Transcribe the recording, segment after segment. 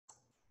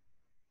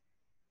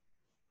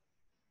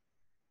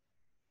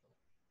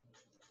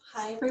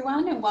Hi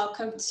everyone, and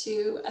welcome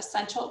to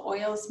Essential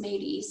Oils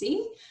Made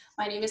Easy.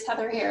 My name is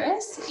Heather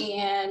Harris,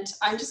 and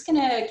I'm just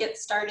gonna get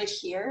started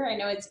here. I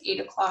know it's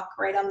 8 o'clock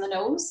right on the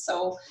nose,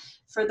 so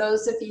for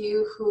those of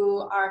you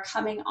who are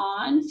coming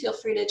on, feel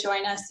free to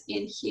join us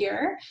in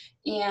here.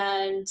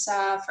 And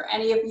for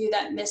any of you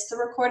that missed the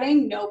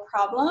recording, no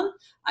problem.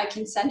 I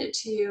can send it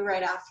to you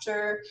right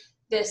after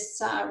this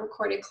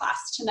recorded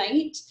class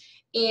tonight.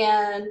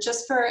 And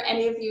just for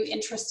any of you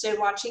interested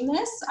watching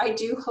this, I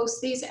do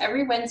host these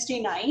every Wednesday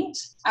night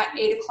at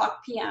 8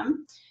 o'clock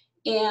p.m.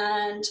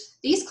 And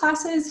these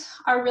classes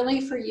are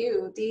really for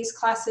you. These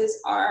classes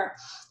are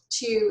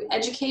to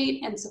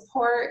educate and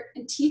support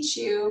and teach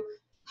you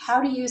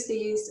how to use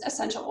these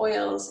essential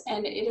oils,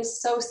 and it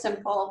is so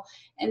simple.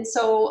 And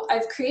so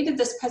I've created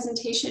this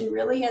presentation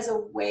really as a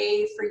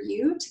way for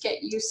you to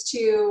get used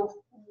to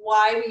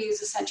why we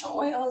use essential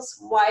oils,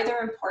 why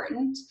they're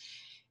important,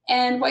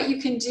 and what you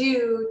can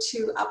do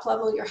to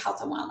up-level your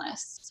health and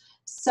wellness.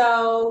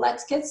 So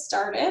let's get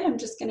started. I'm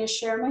just going to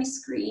share my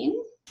screen.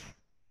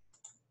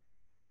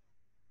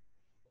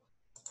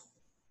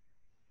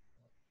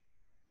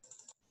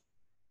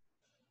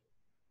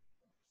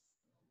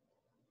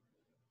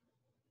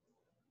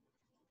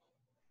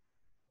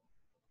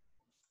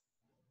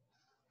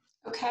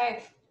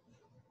 Okay.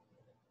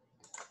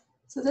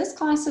 So this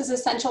class is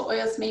Essential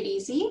Oils Made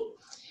Easy.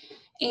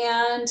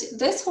 And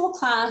this whole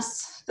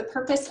class, the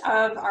purpose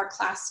of our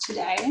class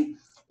today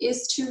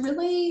is to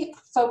really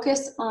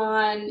focus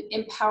on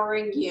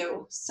empowering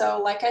you.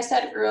 So like I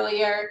said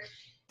earlier,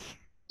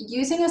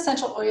 using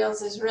essential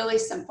oils is really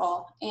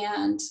simple,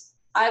 and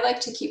I like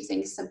to keep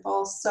things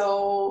simple.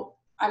 So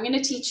I'm going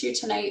to teach you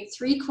tonight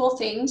 3 cool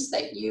things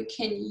that you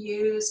can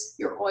use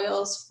your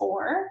oils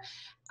for,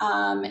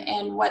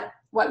 and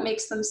what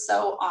makes them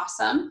so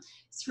awesome.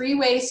 3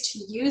 ways to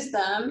use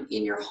them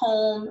in your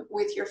home,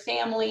 with your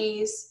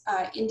families,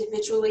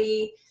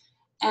 individually,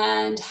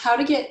 and how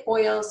to get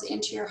oils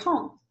into your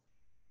home.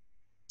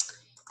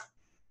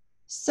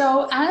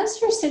 So as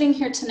you're sitting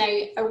here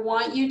tonight, I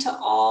want you to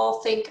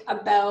all think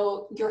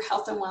about your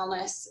health and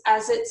wellness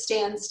as it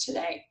stands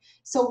today.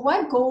 So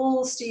what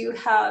goals do you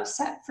have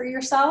set for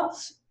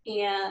yourself?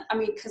 And I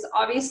mean, because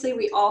obviously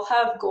we all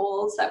have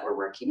goals that we're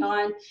working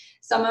on.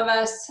 Some of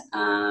us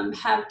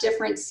have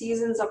different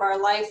seasons of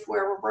our life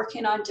where we're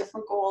working on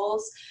different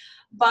goals.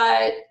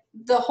 But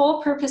the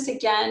whole purpose,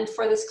 again,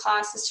 for this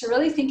class is to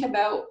really think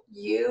about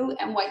you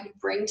and what you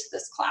bring to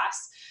this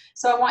class.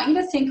 So I want you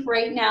to think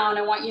right now, and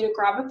I want you to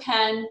grab a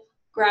pen,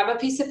 grab a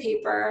piece of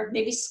paper,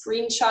 maybe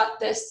screenshot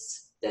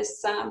this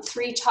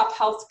 3 top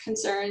health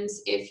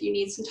concerns if you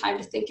need some time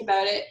to think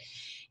about it.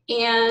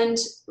 And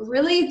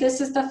really, this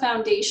is the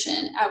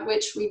foundation at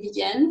which we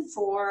begin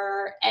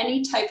for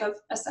any type of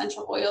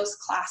essential oils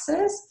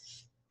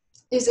classes,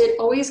 is it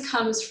always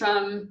comes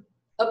from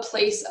a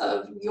place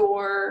of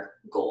your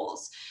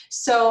goals.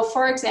 So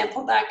for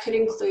example, that could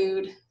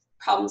include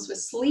problems with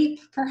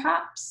sleep,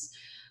 perhaps,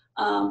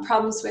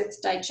 problems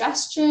with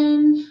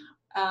digestion.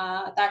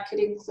 That could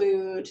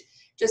include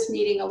just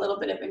needing a little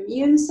bit of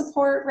immune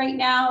support right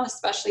now,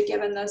 especially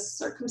given the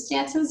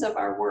circumstances of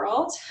our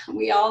world.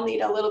 We all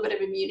need a little bit of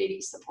immunity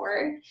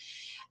support.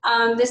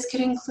 This could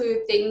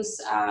include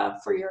things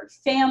for your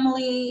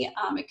family.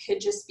 It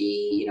could just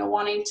be,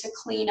 wanting to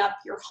clean up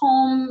your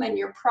home and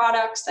your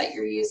products that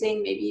you're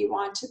using. Maybe you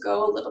want to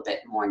go a little bit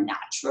more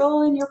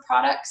natural in your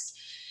products.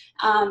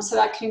 So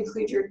that can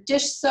include your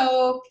dish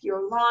soap,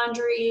 your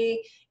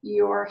laundry,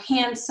 your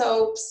hand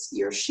soaps,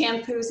 your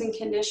shampoos and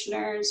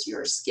conditioners,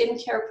 your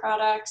skincare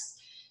products.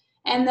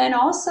 And then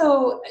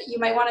also you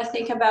might want to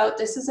think about,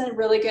 this is a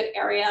really good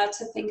area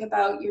to think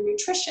about your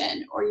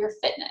nutrition or your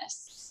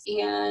fitness.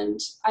 And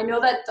I know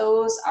that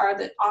those are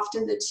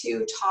often the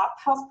 2 top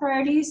health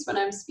priorities when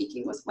I'm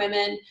speaking with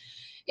women.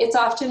 It's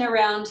often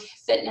around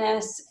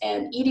fitness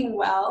and eating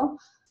well.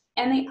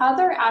 And the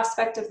other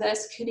aspect of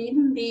this could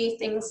even be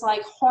things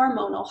like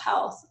hormonal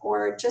health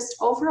or just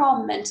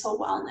overall mental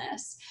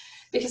wellness.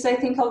 Because I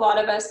think a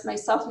lot of us,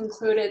 myself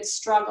included,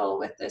 struggle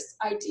with this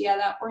idea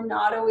that we're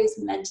not always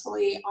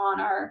mentally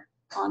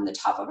on the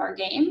top of our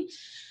game.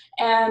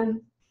 And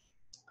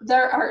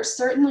there are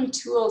certainly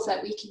tools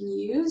that we can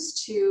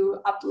use to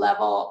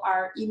up-level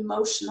our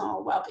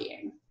emotional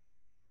well-being.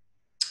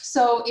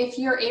 So if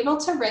you're able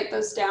to write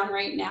those down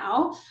right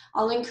now,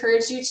 I'll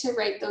encourage you to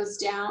write those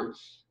down.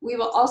 We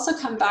will also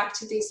come back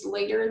to these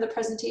later in the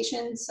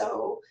presentation,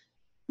 so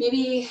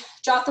maybe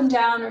jot them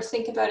down or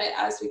think about it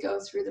as we go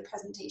through the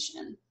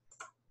presentation.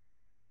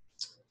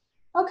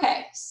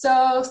 Okay,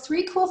 so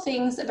 3 cool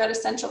things about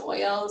essential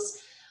oils.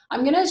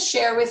 I'm going to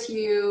share with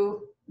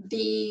you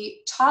the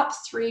top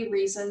 3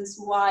 reasons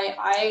why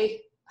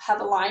I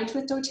have aligned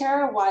with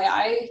doTERRA, why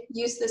I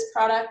use this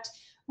product,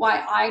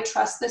 why I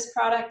trust this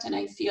product, and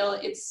I feel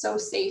it's so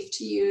safe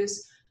to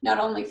use, not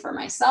only for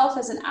myself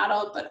as an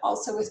adult, but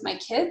also with my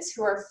kids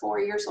who are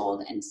 4 years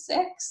old and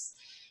 6.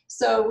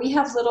 So we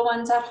have little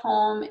ones at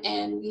home,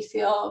 and we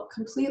feel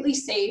completely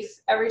safe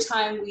every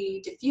time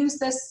we diffuse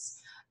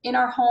this in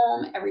our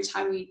home, every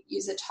time we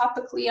use it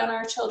topically on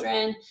our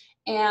children.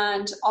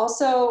 And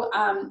also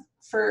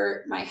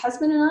for my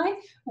husband and I,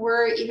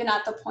 we're even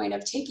at the point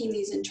of taking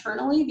these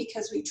internally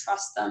because we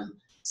trust them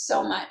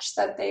so much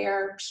that they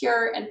are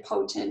pure and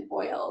potent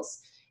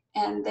oils.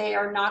 And they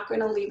are not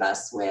going to leave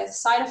us with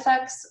side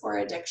effects or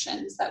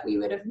addictions that we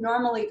would have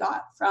normally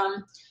got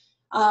from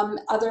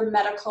other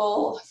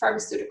medical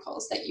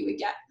pharmaceuticals that you would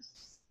get,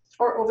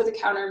 or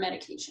over-the-counter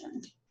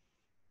medication.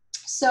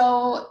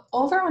 So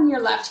over on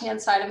your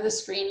left-hand side of the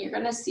screen, you're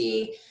going to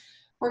see,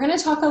 we're going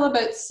to talk a little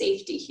about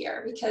safety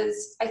here,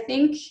 because I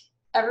think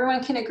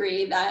everyone can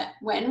agree that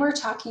when we're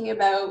talking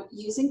about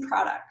using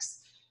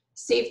products,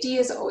 safety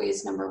is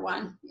always number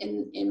one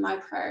in my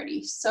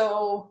priority.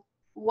 So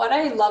what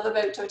I love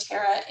about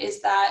doTERRA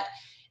is that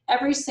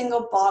every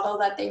single bottle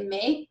that they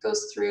make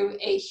goes through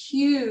a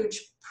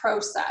huge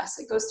process.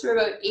 It goes through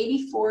about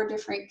 84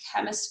 different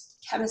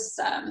chemists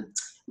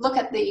look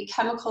at the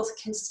chemical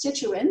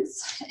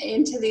constituents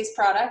into these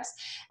products,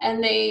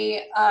 and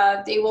they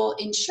will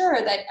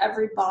ensure that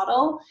every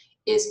bottle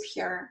is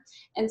pure.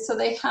 And so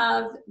they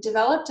have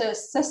developed a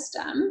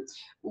system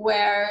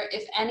where,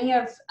 if any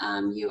of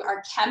you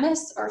are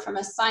chemists or from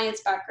a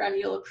science background,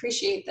 you'll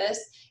appreciate this.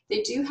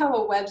 They do have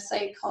a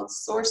website called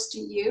Source to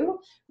You,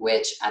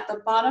 which at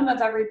the bottom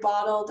of every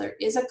bottle, there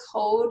is a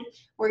code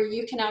where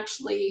you can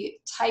actually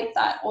type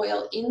that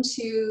oil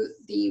into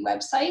the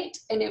website,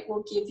 and it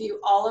will give you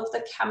all of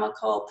the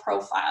chemical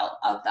profile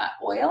of that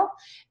oil.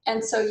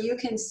 And so you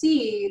can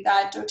see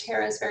that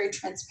doTERRA is very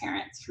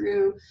transparent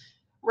through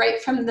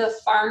right from the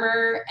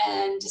farmer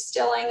and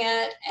distilling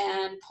it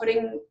and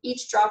putting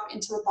each drop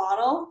into the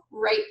bottle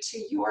right to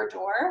your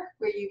door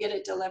where you get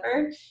it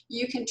delivered.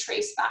 You can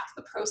trace back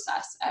the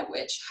process at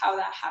which how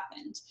that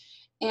happened.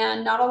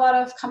 And not a lot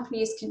of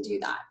companies can do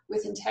that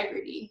with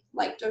integrity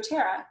like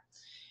doTERRA.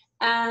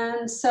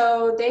 And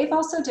so they've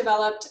also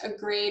developed a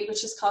grade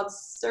which is called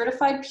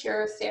Certified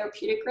Pure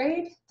Therapeutic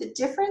Grade. The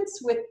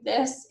difference with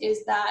this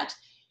is that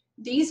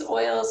these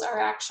oils are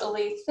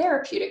actually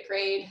therapeutic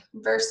grade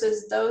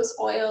versus those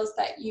oils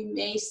that you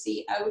may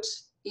see out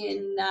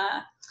in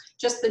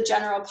just the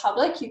general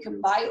public. You can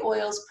buy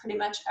oils pretty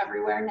much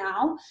everywhere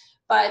now,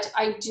 but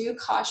I do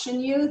caution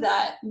you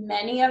that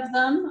many of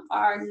them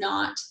are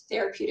not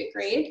therapeutic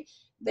grade.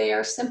 They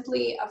are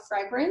simply a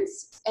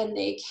fragrance, and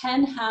they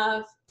can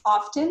have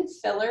often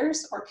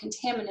fillers or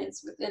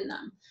contaminants within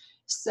them.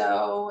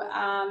 So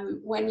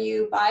when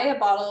you buy a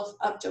bottle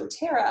of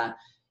doTERRA,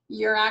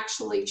 you're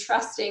actually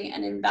trusting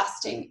and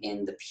investing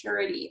in the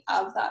purity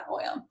of that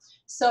oil.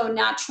 So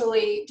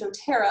naturally,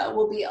 doTERRA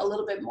will be a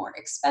little bit more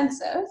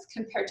expensive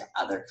compared to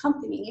other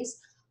companies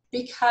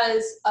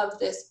because of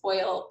this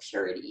oil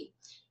purity.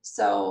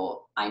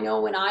 So I know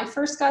when I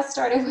first got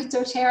started with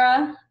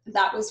doTERRA,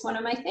 that was one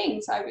of my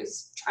things. I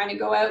was trying to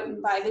go out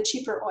and buy the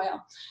cheaper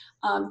oil.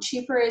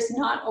 Cheaper is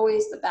not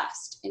always the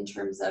best in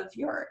terms of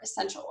your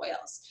essential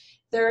oils.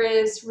 There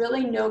is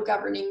really no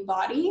governing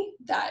body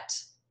that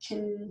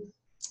can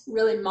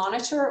really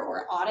monitor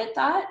or audit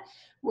that,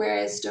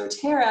 whereas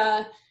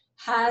doTERRA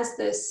has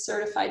this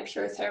certified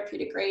pure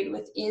therapeutic grade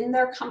within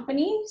their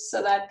company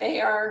so that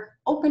they are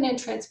open and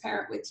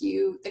transparent with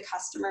you, the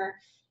customer.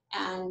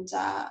 And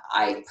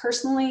I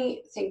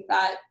personally think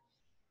that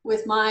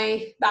with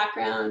my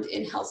background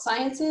in health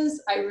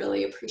sciences, I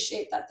really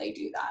appreciate that they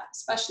do that,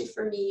 especially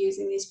for me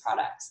using these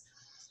products.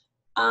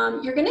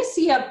 You're going to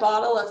see a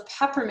bottle of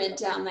peppermint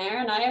down there,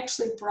 and I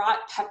actually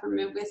brought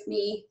peppermint with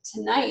me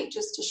tonight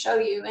just to show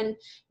you. And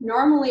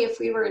normally, if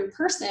we were in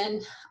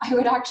person, I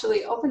would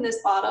actually open this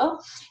bottle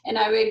and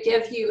I would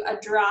give you a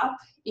drop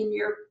in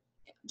your,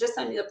 just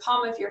under the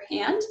palm of your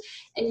hand,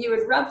 and you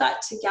would rub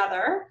that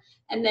together,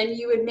 and then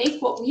you would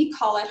make what we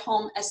call at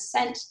home a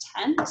scent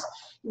tent.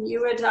 And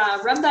you would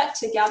rub that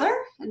together,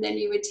 and then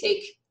you would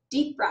take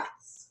deep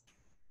breaths.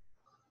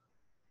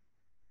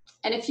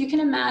 And if you can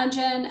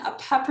imagine a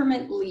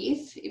peppermint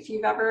leaf, if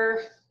you've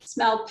ever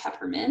smelled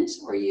peppermint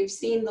or you've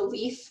seen the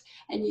leaf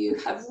and you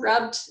have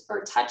rubbed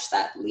or touched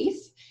that leaf,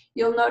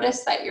 you'll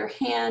notice that your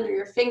hand or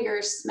your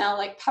fingers smell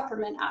like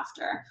peppermint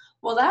after.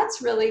 Well,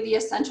 that's really the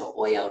essential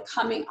oil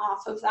coming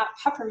off of that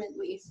peppermint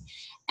leaf.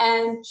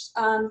 And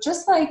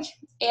just like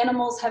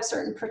animals have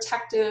certain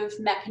protective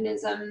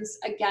mechanisms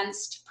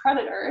against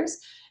predators,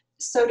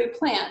 so do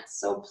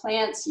plants. So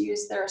plants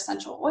use their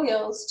essential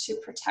oils to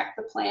protect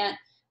the plant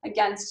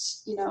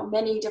against,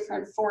 many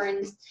different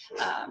foreign,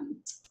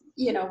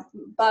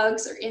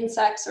 bugs or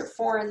insects or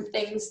foreign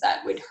things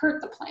that would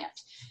hurt the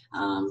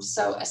plant.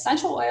 So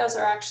essential oils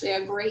are actually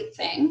a great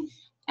thing.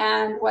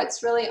 And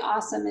what's really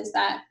awesome is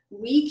that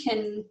we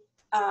can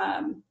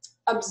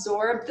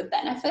absorb the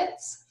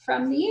benefits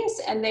from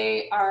these, and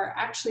they are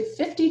actually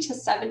 50 to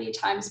 70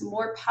 times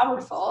more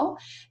powerful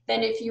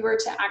than if you were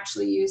to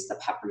actually use the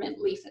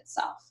peppermint leaf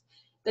itself.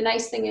 The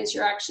nice thing is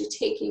you're actually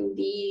taking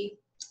the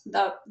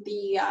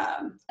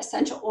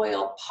essential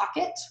oil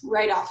pocket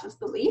right off of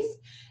the leaf.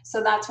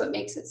 So that's what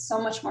makes it so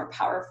much more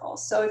powerful.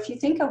 So if you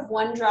think of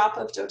 1 drop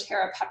of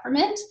doTERRA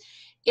peppermint,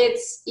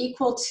 it's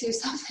equal to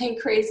something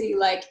crazy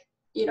like,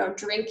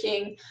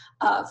 drinking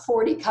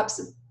 40 cups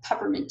of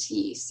peppermint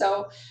tea.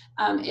 So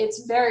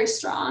it's very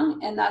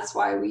strong, and that's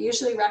why we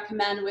usually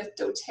recommend with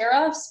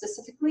doTERRA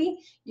specifically,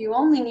 you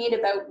only need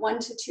about 1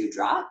 to 2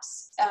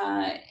 drops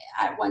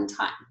at one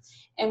time.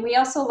 And we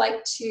also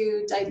like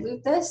to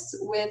dilute this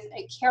with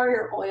a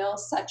carrier oil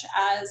such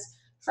as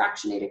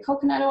fractionated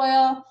coconut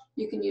oil.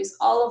 You can use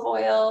olive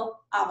oil,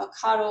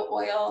 avocado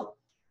oil,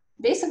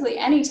 basically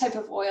any type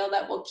of oil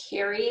that will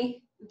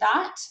carry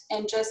that,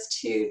 and just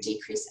to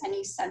decrease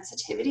any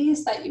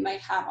sensitivities that you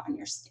might have on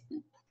your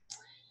skin.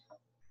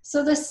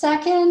 So the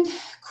second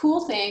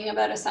cool thing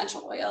about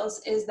essential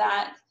oils is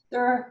that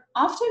they're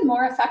often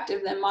more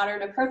effective than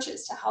modern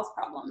approaches to health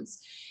problems.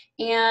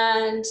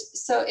 And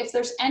so if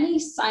there's any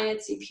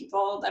sciencey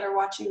people that are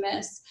watching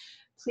this,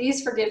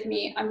 please forgive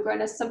me. I'm going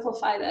to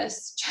simplify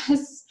this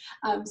just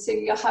so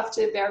you'll have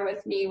to bear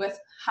with me with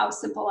how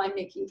simple I'm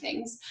making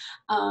things,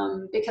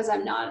 because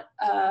I'm not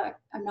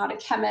a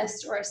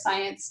chemist or a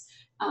science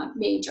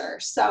major.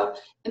 So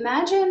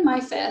imagine my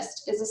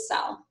fist is a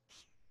cell.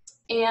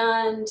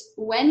 And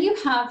when you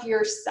have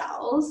your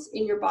cells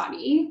in your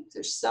body,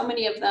 there's so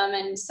many of them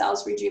and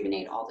cells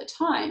rejuvenate all the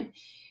time.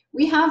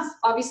 We have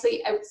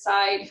obviously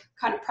outside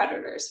kind of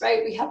predators,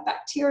 right? We have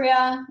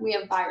bacteria, we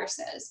have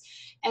viruses.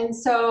 And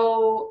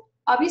so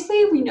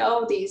obviously we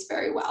know these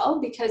very well,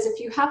 because if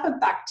you have a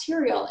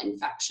bacterial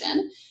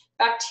infection,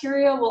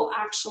 bacteria will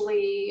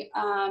actually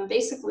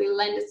basically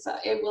lend itself,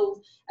 it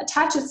will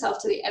attach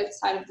itself to the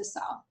outside of the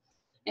cell.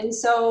 And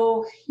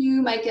so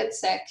you might get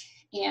sick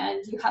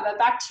and you have a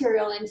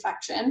bacterial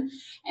infection.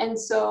 And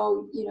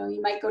so, you know,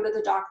 you might go to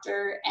the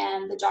doctor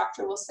and the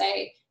doctor will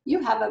say,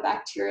 you have a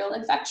bacterial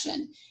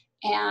infection.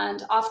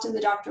 And often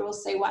the doctor will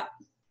say what?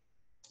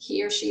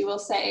 He or she will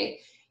say,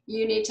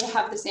 you need to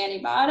have this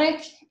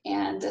antibiotic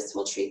and this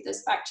will treat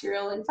this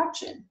bacterial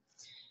infection.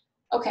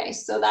 Okay,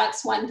 so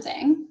that's one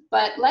thing.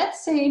 But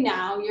let's say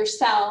now your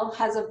cell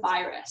has a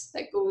virus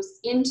that goes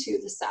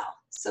into the cell.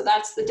 So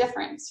that's the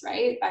difference,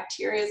 right?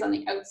 Bacteria is on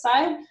the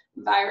outside,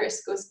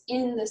 virus goes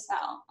in the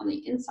cell on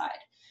the inside.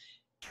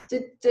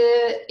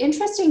 The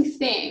interesting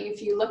thing,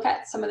 if you look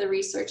at some of the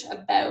research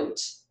about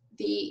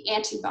the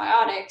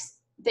antibiotics,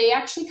 they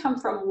actually come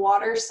from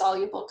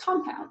water-soluble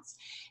compounds.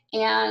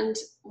 And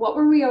what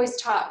were we always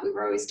taught? We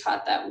were always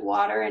taught that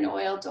water and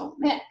oil don't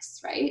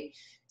mix, right?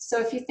 So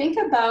if you think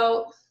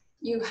about,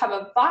 you have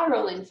a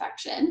viral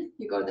infection,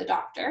 you go to the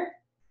doctor.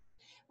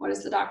 What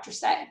does the doctor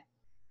say?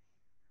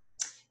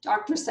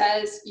 Doctor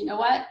says, you know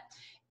what?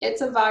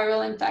 It's a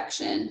viral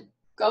infection.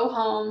 Go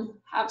home,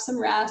 have some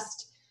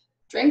rest,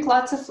 drink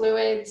lots of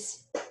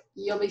fluids,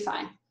 you'll be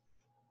fine.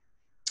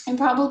 And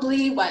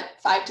probably,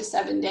 5 to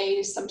 7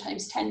 days,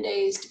 sometimes 10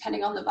 days,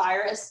 depending on the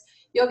virus,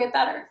 you'll get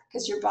better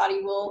because your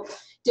body will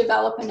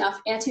develop enough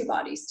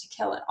antibodies to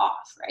kill it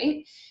off,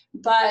 right?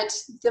 But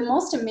the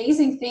most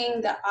amazing thing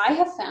that I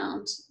have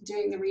found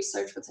doing the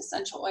research with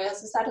essential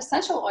oils is that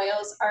essential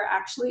oils are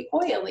actually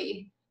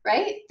oily,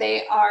 right?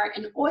 They are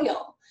an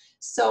oil.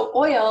 So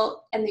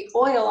oil and the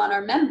oil on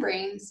our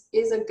membranes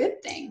is a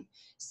good thing.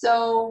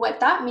 So what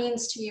that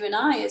means to you and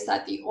I is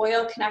that the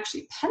oil can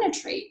actually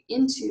penetrate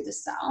into the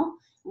cell,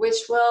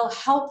 which will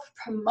help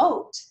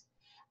promote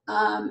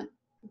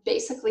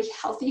basically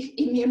healthy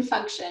immune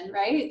function,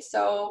 right?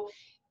 So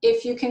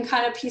if you can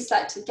kind of piece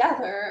that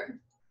together,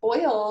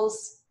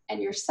 oils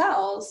and your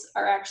cells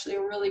are actually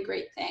a really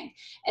great thing.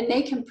 And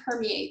they can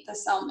permeate the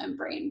cell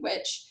membrane,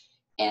 which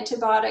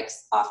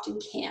antibiotics often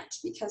can't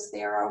because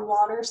they are a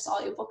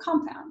water-soluble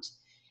compound.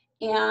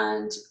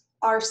 And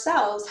our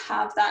cells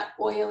have that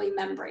oily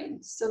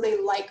membrane, so they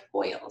like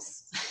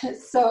oils.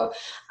 So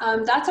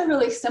that's a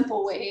really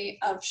simple way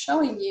of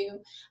showing you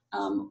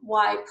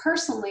why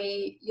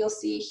personally you'll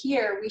see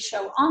here we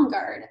show On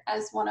Guard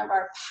as one of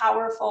our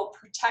powerful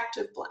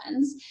protective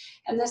blends.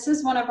 And this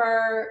is one of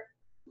our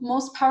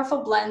most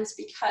powerful blends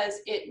because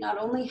it not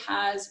only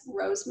has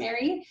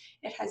rosemary,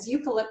 it has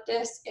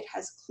eucalyptus, it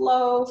has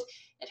clove,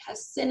 it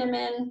has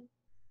cinnamon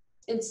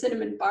and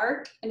cinnamon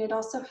bark, and it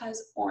also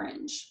has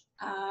orange.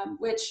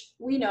 Which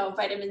we know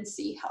vitamin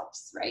C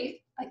helps, right?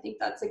 I think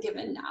that's a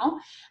given now.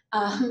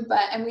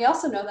 And we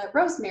also know that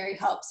rosemary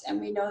helps,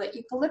 and we know that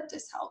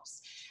eucalyptus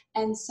helps.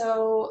 And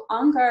so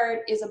On Guard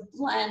is a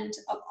blend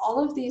of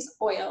all of these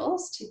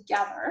oils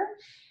together,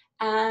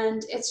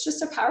 and it's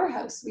just a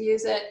powerhouse. We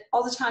use it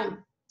all the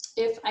time.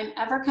 If I'm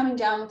ever coming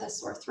down with a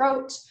sore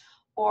throat,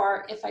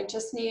 or if I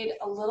just need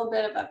a little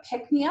bit of a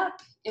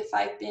pick-me-up, if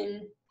I've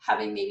been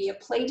having maybe a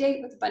play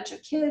date with a bunch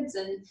of kids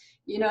and,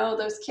 you know,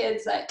 those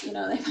kids that, you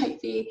know, they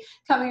might be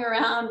coming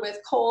around with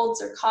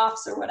colds or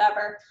coughs or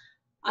whatever,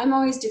 I'm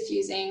always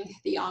diffusing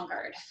the On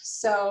Guard.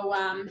 So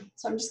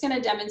I'm just going to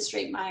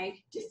demonstrate my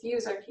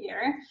diffuser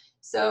here.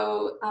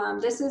 So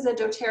this is a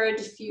doTERRA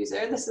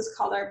diffuser. This is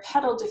called our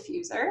petal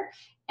diffuser.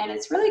 And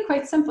it's really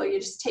quite simple. You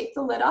just take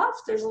the lid off.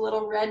 There's a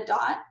little red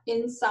dot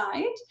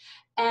inside.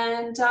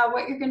 And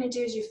what you're going to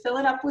do is you fill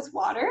it up with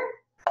water.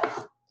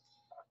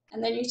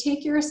 And then you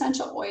take your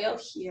essential oil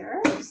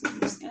here. So I'm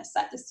just going to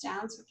set this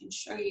down so I can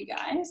show you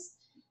guys.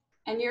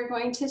 And you're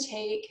going to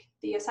take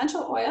the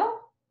essential oil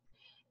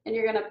and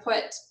you're going to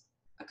put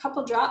a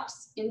couple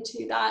drops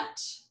into that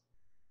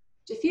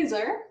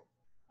diffuser.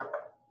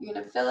 You're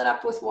gonna fill it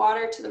up with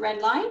water to the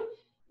red line.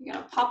 You're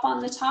gonna pop on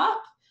the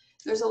top.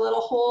 There's a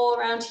little hole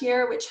around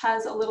here which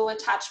has a little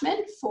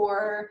attachment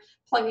for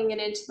plugging it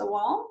into the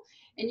wall.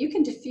 And you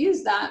can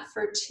diffuse that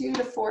for 2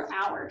 to 4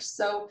 hours.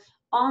 So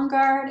On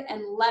Guard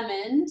and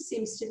lemon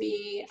seems to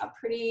be a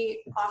pretty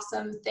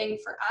awesome thing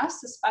for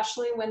us,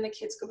 especially when the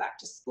kids go back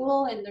to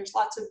school and there's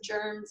lots of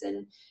germs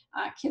and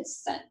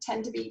kids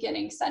tend to be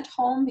getting sent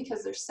home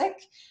because they're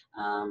sick.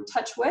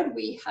 Touch wood,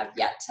 we have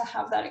yet to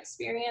have that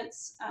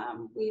experience.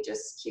 We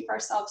just keep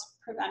ourselves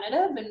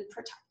preventative and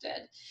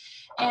protected.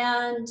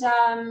 And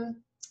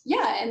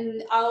yeah,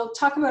 and I'll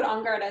talk about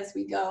On Guard as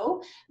we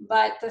go,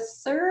 but the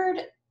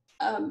third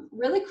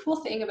really cool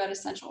thing about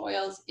essential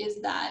oils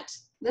is that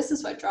this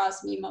is what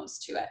draws me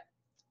most to it.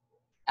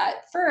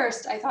 At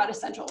first, I thought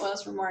essential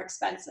oils were more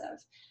expensive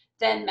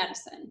than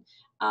medicine.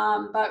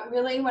 But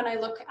really, when I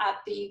look at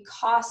the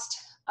cost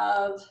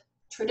of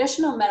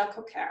traditional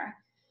medical care,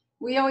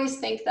 we always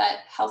think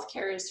that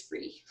healthcare is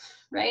free,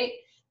 right?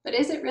 But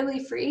is it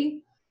really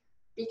free?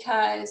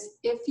 Because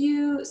if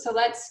you, so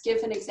let's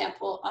give an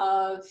example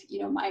of, you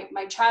know,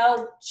 my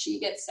child, she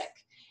gets sick.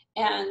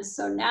 And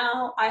so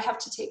now I have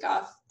to take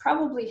off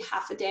probably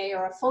half a day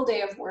or a full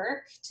day of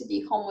work to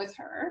be home with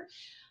her.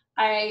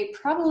 I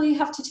probably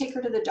have to take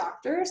her to the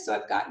doctor. So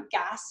I've got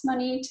gas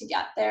money to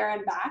get there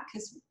and back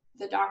because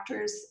the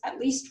doctor's at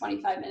least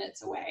 25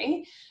 minutes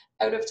away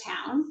out of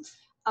town.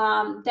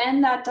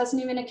 Then that doesn't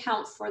even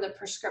account for the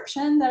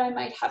prescription that I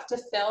might have to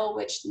fill,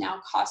 which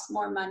now costs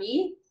more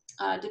money.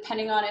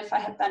 Depending on if I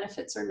have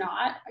benefits or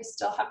not, I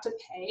still have to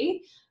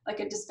pay like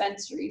a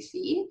dispensary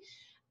fee.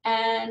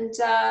 And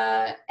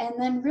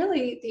then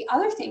really the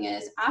other thing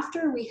is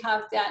after we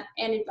have that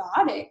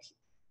antibiotic,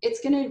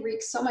 it's going to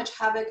wreak so much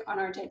havoc on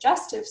our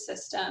digestive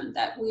system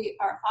that we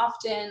are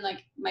often,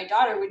 like my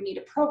daughter would need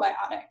a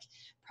probiotic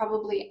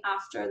probably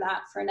after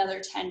that for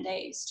another 10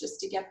 days just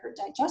to get her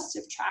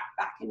digestive tract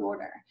back in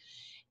order.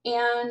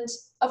 And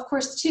of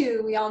course,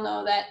 too, we all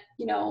know that,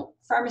 you know,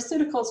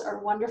 pharmaceuticals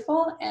are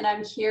wonderful, and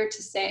I'm here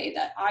to say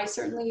that I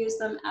certainly use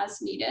them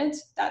as needed.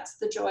 That's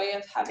the joy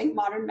of having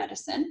modern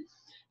medicine.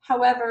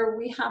 However,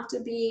 we have to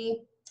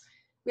be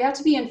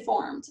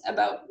informed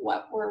about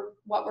what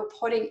we're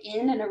putting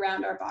in and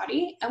around our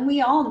body. And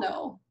we all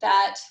know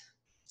that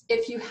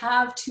if you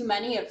have too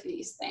many of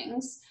these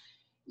things,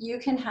 you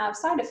can have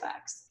side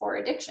effects or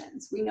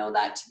addictions. We know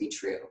that to be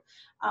true.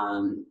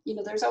 You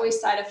know, there's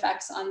always side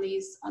effects on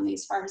these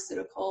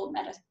pharmaceutical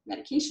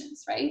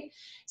medications, right?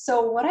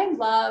 So what I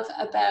love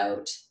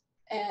about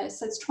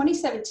since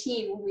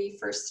 2017, when we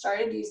first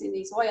started using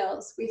these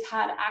oils, we've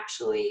had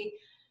actually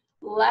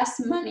less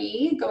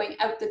money going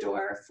out the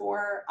door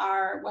for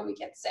when we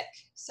get sick.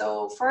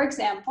 So for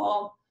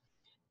example,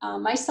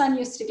 my son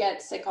used to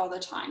get sick all the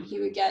time. He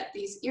would get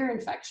these ear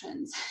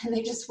infections and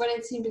they just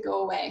wouldn't seem to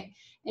go away.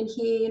 And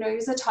he, you know, he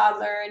was a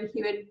toddler and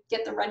he would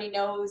get the runny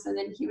nose and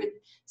then he would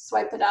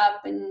swipe it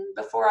up. And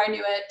before I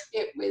knew it,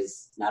 it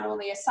was not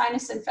only a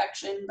sinus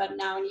infection, but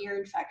now an ear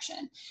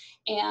infection.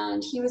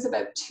 And he was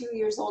about 2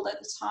 years old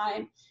at the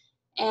time.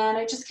 And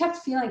I just kept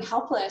feeling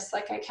helpless.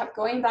 Like I kept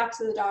going back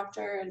to the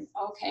doctor and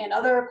okay,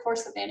 another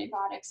course of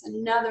antibiotics,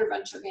 another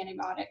bunch of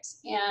antibiotics.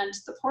 And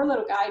the poor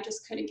little guy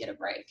just couldn't get a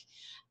break.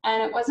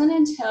 And it wasn't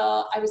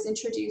until I was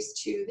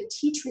introduced to the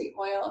tea tree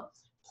oil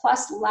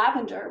plus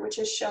lavender, which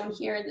is shown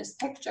here in this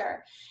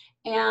picture.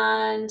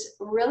 And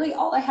really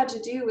all I had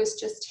to do was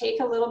just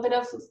take a little bit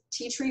of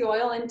tea tree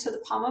oil into the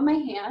palm of my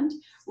hand,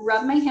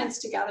 rub my hands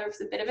together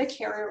with a bit of a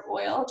carrier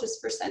oil just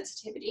for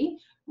sensitivity,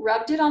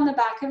 rubbed it on the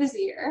back of his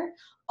ear,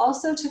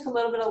 also took a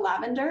little bit of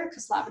lavender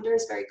because lavender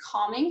is very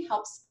calming,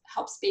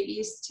 helps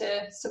babies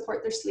to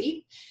support their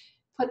sleep.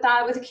 Put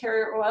that with a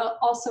carrier oil,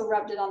 also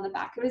rubbed it on the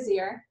back of his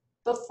ear.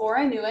 Before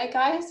I knew it,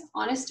 guys,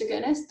 honest to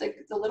goodness, the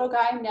little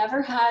guy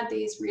never had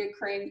these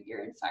reoccurring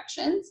ear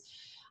infections.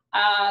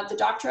 The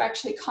doctor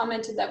actually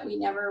commented that we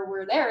never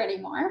were there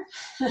anymore,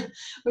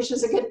 which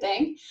is a good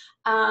thing.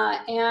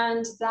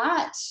 And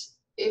that,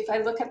 if I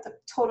look at the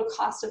total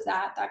cost of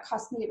that, that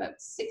cost me about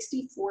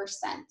 64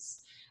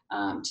 cents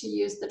to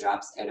use the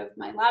drops out of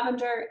my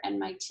lavender and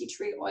my tea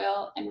tree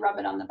oil and rub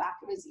it on the back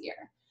of his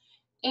ear.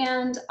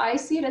 And I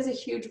see it as a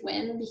huge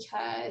win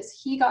because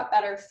he got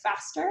better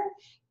faster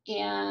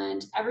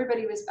and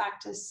everybody was back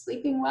to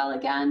sleeping well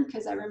again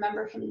because I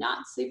remember him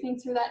not sleeping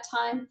through that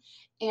time.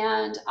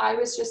 And I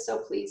was just so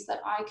pleased that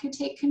I could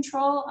take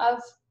control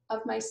of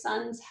my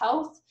son's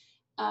health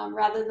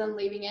rather than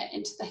leaving it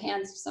into the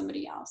hands of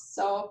somebody else.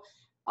 So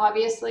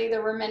obviously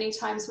there were many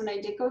times when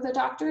I did go to the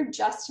doctor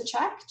just to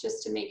check,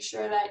 just to make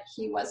sure that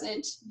he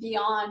wasn't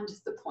beyond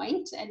the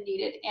point and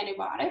needed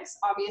antibiotics.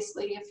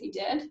 Obviously, if he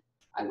did,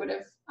 I would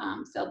have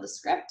filled the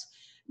script.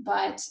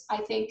 But I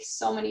think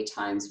so many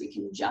times we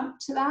can jump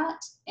to that.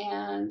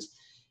 And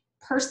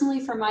personally,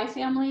 for my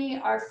family,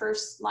 our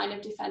first line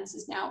of defense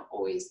is now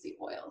always the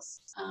oils,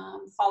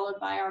 followed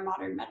by our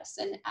modern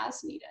medicine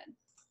as needed.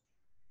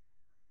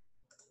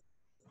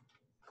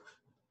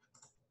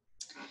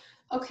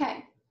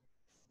 Okay,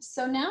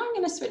 So now I'm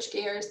going to switch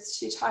gears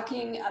to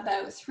talking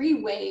about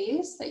 3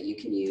 ways that you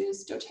can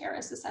use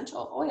doTERRA's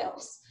essential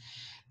oils.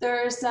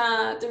 There's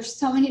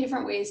so many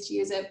different ways to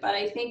use it, but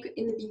I think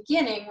in the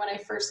beginning, when I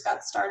first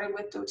got started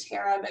with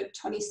doTERRA about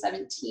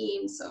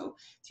 2017, so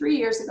 3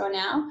 years ago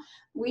now,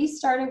 we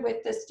started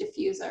with this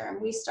diffuser, and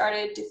we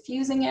started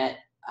diffusing it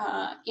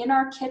in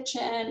our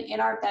kitchen, in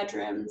our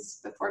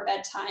bedrooms before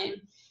bedtime,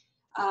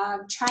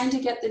 trying to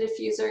get the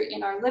diffuser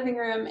in our living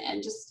room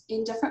and just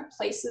in different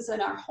places in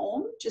our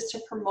home just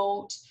to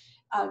promote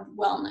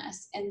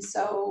wellness. And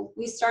so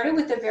we started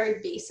with the very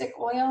basic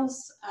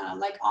oils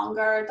like On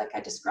Guard, like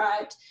I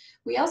described.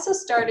 We also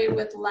started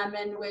with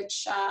lemon,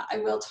 which I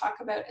will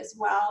talk about as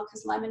well,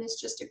 because lemon is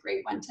just a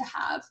great one to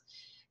have.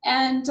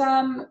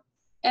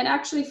 And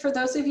actually, for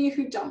those of you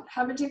who don't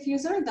have a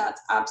diffuser,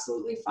 that's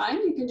absolutely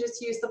fine. You can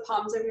just use the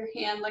palms of your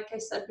hand, like I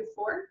said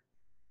before,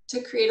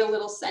 to create a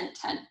little scent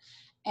tent.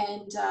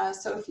 And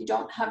so if you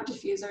don't have a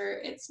diffuser,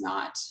 it's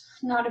not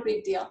a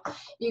big deal.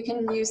 You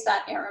can use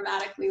that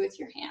aromatically with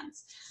your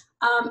hands.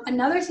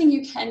 Another thing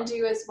you can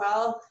do as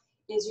well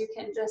is you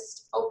can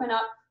just open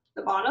up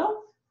the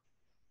bottle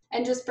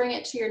and just bring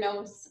it to your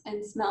nose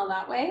and smell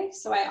that way.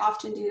 So I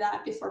often do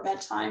that before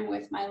bedtime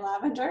with my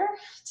lavender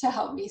to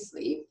help me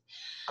sleep.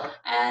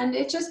 And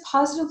it just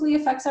positively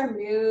affects our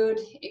mood.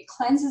 It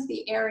cleanses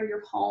the air in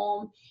your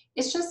home.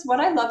 It's just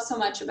what I love so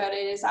much about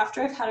it is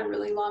after I've had a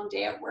really long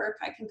day at work,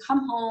 I can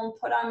come home,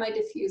 put on my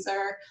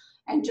diffuser,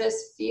 and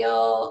just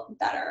feel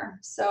better.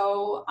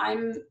 So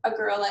I'm a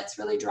girl that's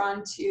really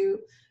drawn to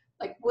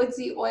like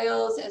woodsy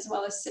oils as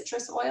well as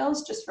citrus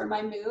oils just for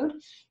my mood.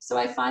 So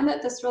I find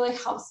that this really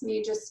helps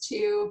me just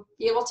to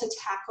be able to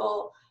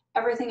tackle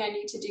everything I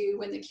need to do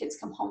when the kids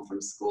come home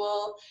from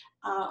school,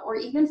 or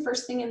even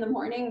first thing in the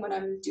morning when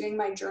I'm doing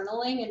my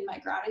journaling and my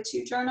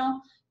gratitude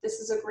journal. This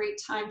is a great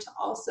time to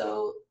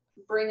also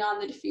bring on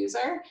the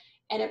diffuser,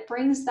 and it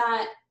brings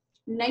that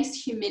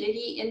nice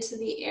humidity into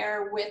the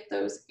air with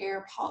those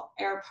air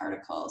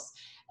particles.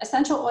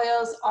 Essential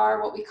oils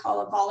are what we call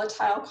a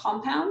volatile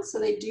compound, so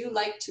they do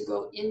like to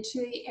go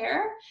into the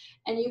air,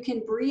 and you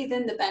can breathe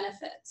in the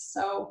benefits.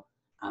 So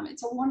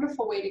it's a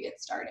wonderful way to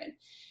get started.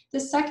 The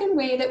second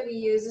way that we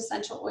use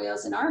essential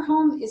oils in our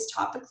home is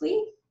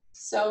topically.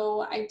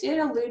 So I did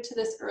allude to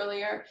this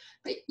earlier,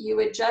 but you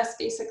would just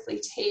basically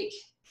take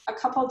a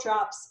couple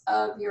drops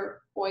of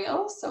your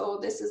oil. So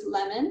this is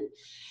lemon.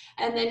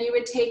 And then you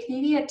would take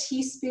maybe a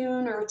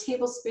teaspoon or a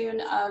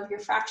tablespoon of your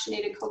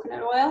fractionated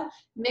coconut oil,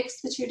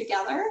 mix the two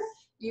together.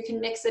 You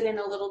can mix it in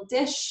a little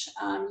dish.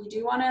 You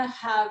do want to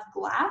have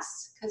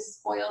glass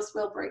because oils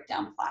will break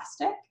down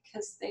plastic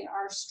because they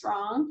are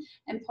strong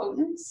and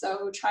potent.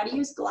 So try to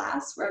use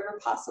glass wherever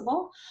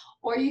possible,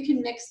 or you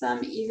can mix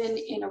them even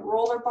in a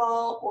roller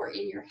ball or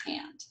in your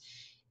hand.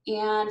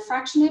 And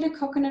fractionated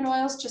coconut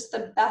oil is just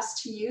the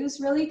best to use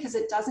really because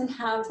it doesn't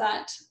have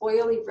that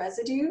oily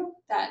residue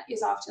that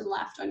is often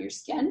left on your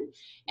skin.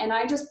 And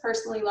I just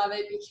personally love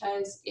it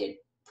because it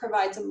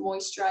provides a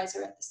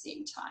moisturizer at the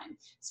same time,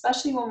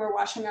 especially when we're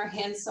washing our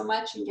hands so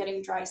much and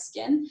getting dry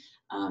skin.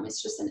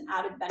 It's just an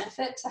added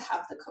benefit to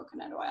have the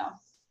coconut oil.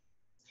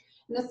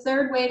 And the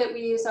third way that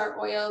we use our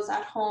oils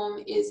at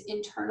home is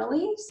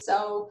internally.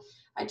 So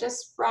I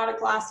just brought a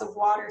glass of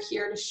water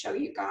here to show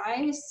you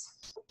guys.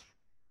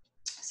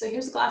 So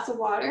here's a glass of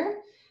water.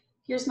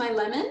 Here's my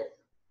lemon.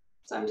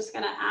 So I'm just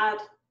gonna add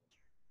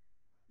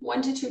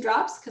 1 to 2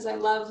 drops because I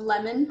love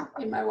lemon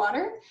in my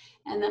water.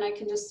 And then I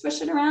can just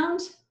swish it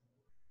around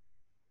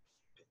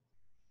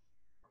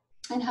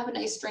and have a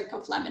nice drink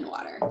of lemon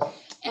water.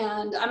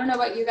 And I don't know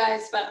about you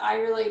guys, but I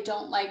really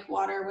don't like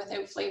water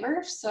without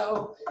flavor.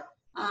 So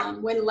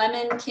when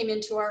lemon came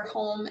into our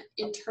home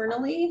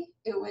internally,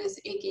 it was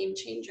a game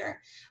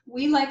changer.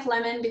 We like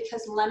lemon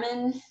because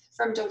lemon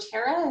from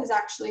doTERRA is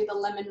actually the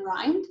lemon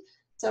rind.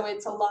 So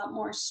it's a lot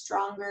more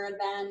stronger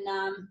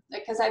than,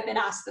 because I've been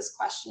asked this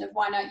question of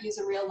why not use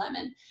a real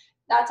lemon.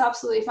 That's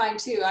absolutely fine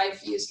too.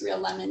 I've used real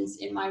lemons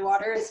in my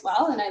water as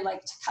well, and I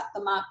like to cut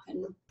them up,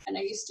 and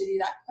I used to do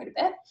that quite a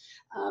bit.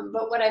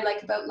 But what I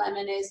like about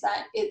lemon is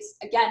that it's,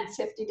 again,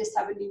 50 to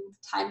 70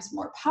 times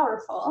more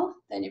powerful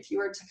than if you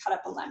were to cut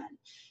up a lemon.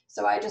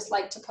 So I just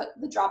like to put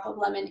the drop of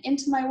lemon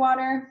into my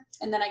water,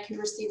 and then I can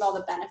receive all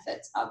the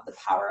benefits of the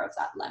power of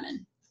that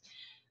lemon.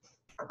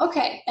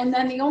 Okay, and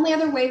then the only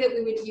other way that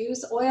we would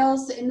use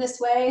oils in this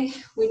way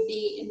would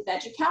be in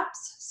veggie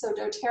caps. So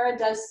doTERRA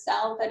does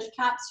sell veggie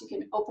caps. You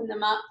can open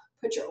them up,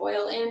 put your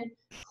oil in,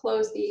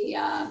 close the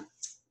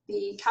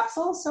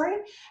capsule,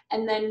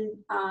 and then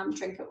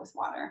drink it with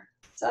water.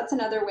 So that's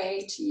another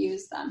way to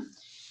use them.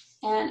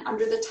 And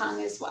under the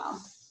tongue as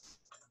well.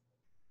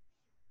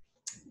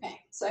 Okay,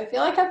 so I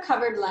feel like I've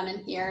covered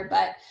lemon here,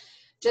 but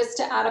just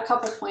to add a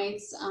couple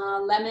points,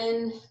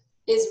 lemon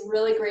is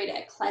really great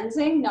at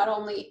cleansing, not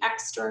only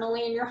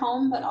externally in your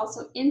home, but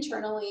also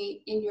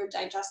internally in your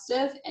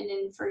digestive and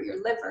in for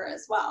your liver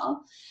as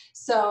well.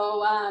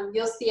 So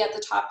you'll see at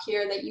the top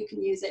here that you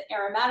can use it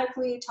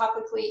aromatically,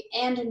 topically,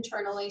 and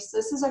internally. So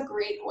this is a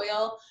great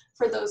oil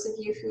for those of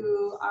you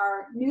who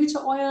are new to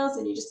oils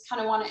and you just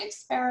kind of want to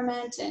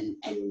experiment and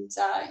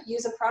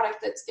use a product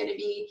that's going to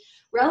be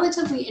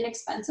relatively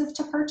inexpensive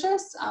to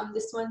purchase.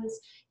 This one's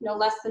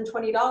less than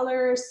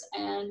 $20,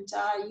 and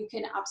you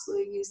can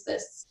absolutely use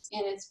this,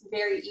 and it's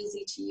very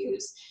easy to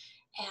use.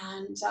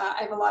 And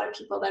I have a lot of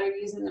people that are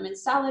using them in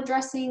salad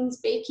dressings,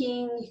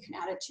 baking. You can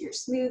add it to your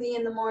smoothie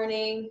in the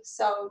morning.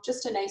 So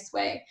just a nice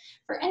way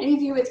for any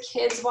of you with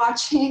kids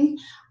watching,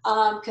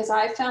 because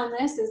I found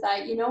this is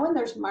that, when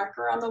there's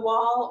marker on the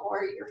wall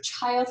or your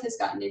child has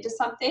gotten into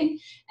something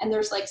and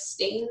there's like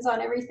stains on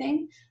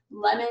everything,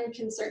 lemon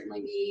can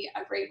certainly be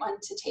a great one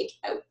to take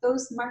out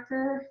those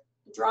marker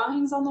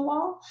drawings on the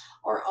wall,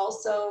 or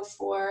also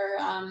for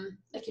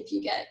like if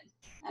you get,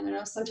 I don't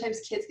know, sometimes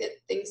kids get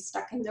things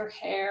stuck in their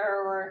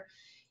hair, or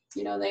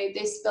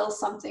they spill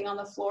something on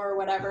the floor or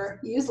whatever.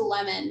 Use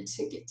lemon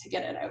to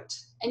get it out.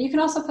 And you can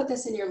also put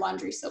this in your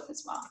laundry soap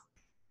as well.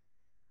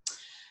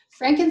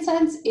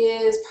 Frankincense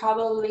is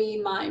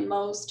probably my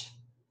most,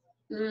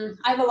 I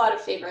have a lot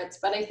of favorites,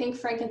 but I think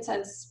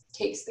frankincense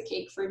takes the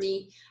cake for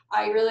me.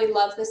 I really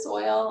love this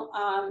oil.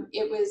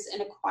 It was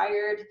an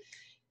acquired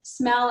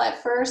smell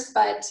at first,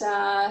 but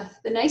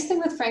the nice thing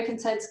with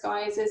frankincense,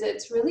 guys, is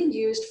it's really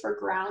used for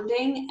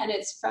grounding, and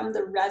it's from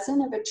the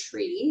resin of a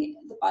tree,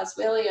 the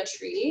Boswellia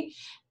tree.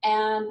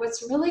 And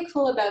what's really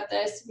cool about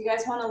this, if you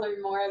guys want to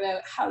learn more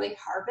about how they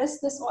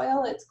harvest this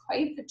oil, it's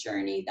quite a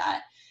journey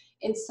that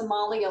in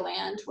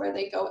Somaliland, where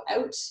they go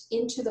out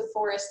into the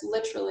forest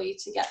literally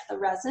to get the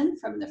resin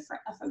from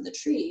the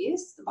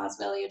trees, the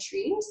Boswellia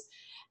trees.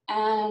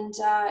 And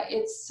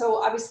it's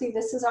so obviously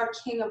this is our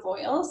king of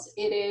oils.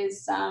 It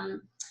is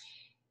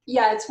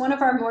yeah, it's one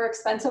of our more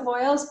expensive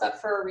oils, but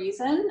for a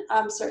reason,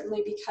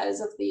 certainly because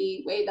of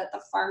the way that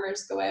the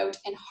farmers go out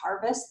and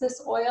harvest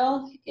this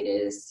oil. It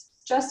is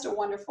just a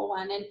wonderful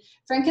one. And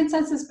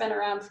frankincense has been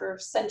around for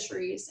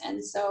centuries,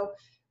 and so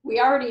we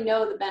already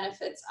know the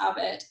benefits of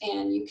it.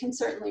 And you can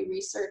certainly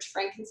research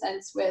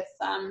frankincense with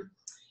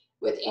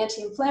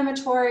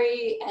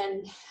anti-inflammatory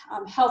and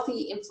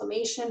healthy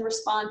inflammation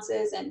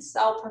responses and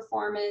cell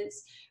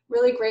performance.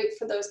 Really great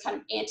for those kind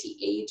of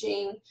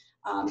anti-aging,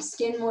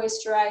 skin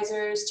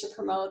moisturizers to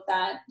promote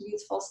that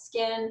youthful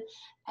skin.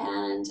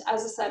 And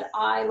as I said,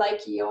 I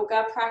like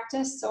yoga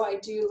practice, so I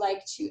do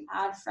like to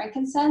add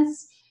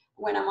frankincense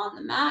when I'm on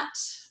the mat.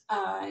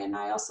 And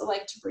I also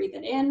like to breathe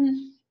it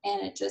in,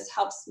 and it just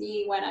helps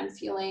me when I'm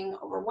feeling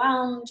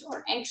overwhelmed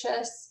or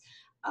anxious.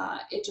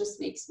 It just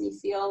makes me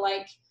feel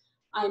like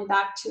I'm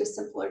back to a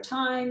simpler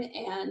time,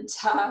 and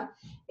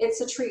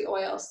it's a tree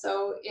oil.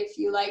 So if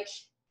you like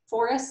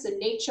forests and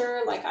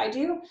nature like I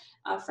do,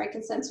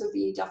 frankincense would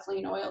be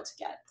definitely an oil to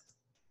get.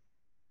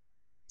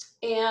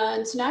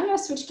 And now I'm going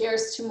to switch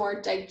gears to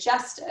more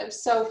digestive.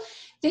 So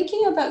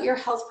thinking about your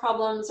health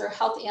problems or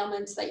health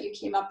ailments that you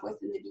came up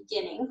with in the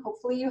beginning,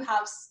 hopefully you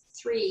have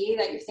 3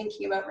 that you're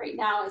thinking about right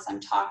now as I'm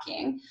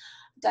talking.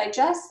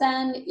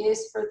 DigestZen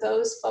is for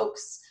those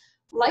folks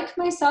like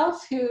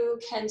myself who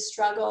can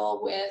struggle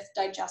with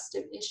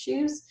digestive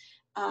issues.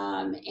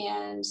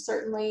 And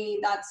certainly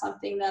that's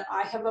something that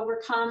I have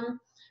overcome.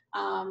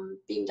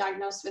 Being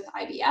diagnosed with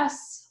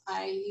IBS,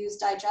 I use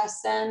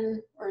DigestZen,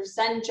 or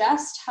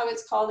ZenGest, how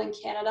it's called in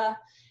Canada.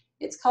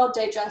 It's called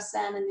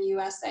DigestZen in the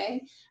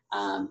USA,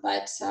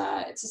 but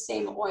it's the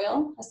same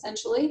oil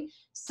essentially.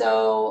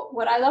 So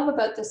what I love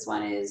about this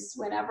one is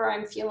whenever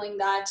I'm feeling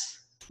that,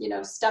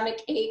 stomach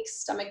aches,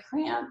 stomach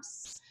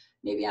cramps,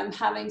 maybe I'm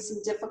having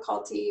some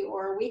difficulty,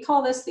 or we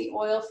call this the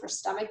oil for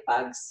stomach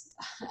bugs,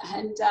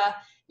 and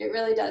it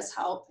really does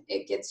help.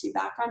 It gets you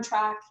back on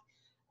track.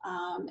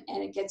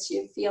 And it gets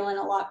you feeling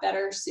a lot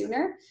better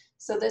sooner.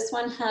 So this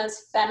one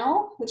has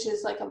fennel, which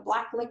is like a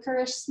black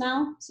licorice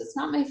smell. So it's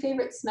not my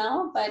favorite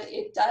smell, but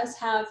it does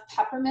have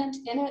peppermint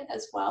in it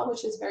as well,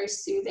 which is very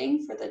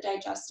soothing for the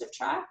digestive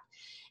tract.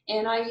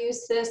 And I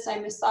use this, I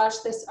massage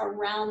this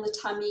around the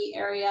tummy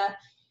area.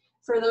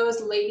 For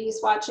those ladies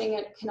watching,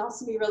 it can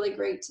also be really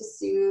great to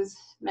soothe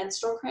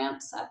menstrual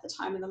cramps at the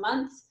time of the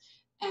month.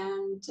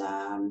 And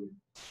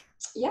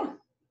yeah.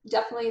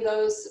 Definitely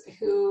those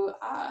who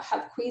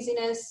have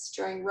queasiness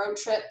during road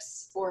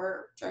trips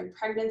or during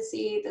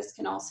pregnancy, this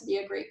can also be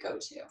a great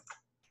go-to.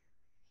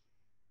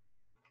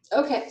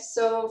 Okay,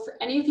 so for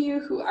any of you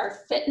who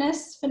are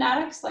fitness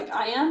fanatics like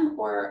I am,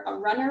 or a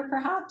runner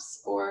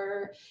perhaps,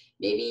 or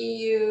maybe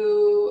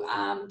you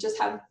just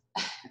have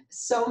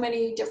so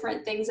many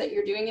different things that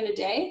you're doing in a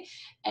day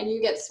and you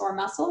get sore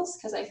muscles,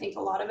 because I think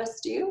a lot of us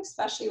do,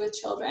 especially with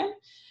children,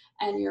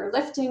 and you're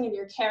lifting and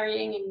you're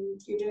carrying and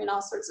you're doing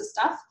all sorts of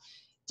stuff.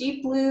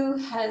 Deep Blue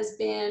has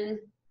been,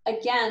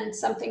 again,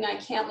 something I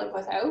can't live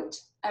without.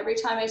 Every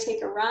time I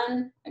take a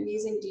run, I'm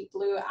using Deep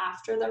Blue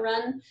after the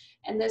run,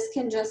 and this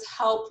can just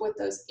help with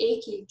those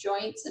achy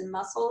joints and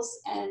muscles.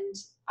 And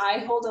I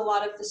hold a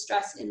lot of the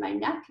stress in my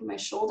neck and my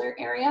shoulder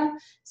area.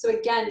 So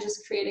again,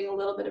 just creating a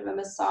little bit of a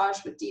massage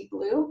with Deep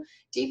Blue.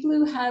 Deep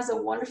Blue has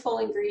a wonderful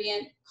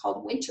ingredient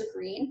called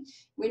wintergreen.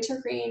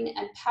 Wintergreen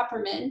and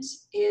peppermint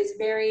is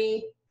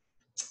very,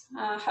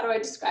 how do I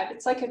describe it?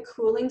 It's like a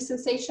cooling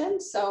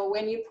sensation. So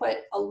when you put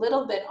a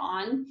little bit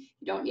on,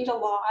 you don't need a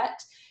lot,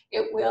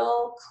 it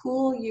will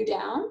cool you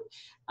down.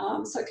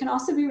 So it can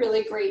also be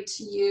really great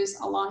to use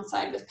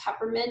alongside with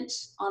peppermint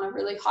on a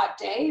really hot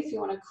day if you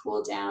want to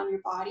cool down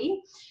your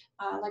body.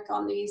 Like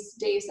on these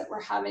days that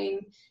we're having,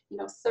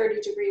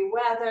 30-degree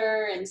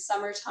weather and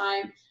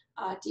summertime,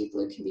 Deep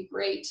Blue can be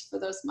great for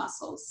those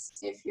muscles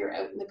if you're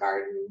out in the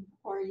garden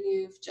or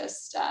you've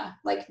just,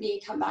 like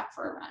me, come back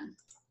for a run.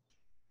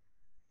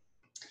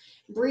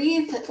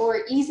 Breathe,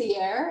 or Easy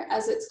Air,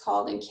 as it's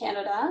called in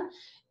Canada,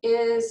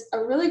 is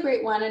a really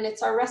great one, and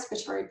it's our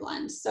respiratory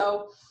blend.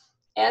 So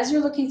as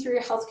you're looking through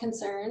your health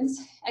concerns,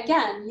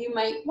 again, you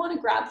might want to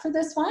grab for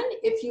this one.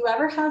 If you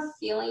ever have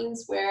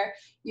feelings where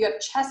you have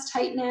chest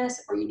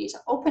tightness or you need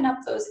to open up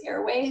those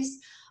airways,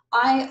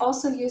 I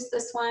also use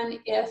this one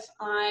if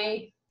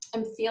I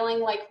am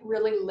feeling like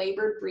really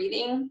labored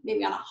breathing,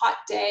 maybe on a hot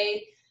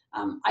day.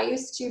 I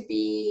used to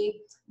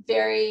be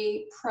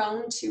very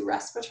prone to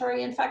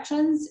respiratory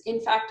infections.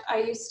 In fact, I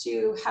used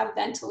to have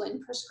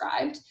Ventolin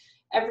prescribed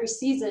every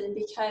season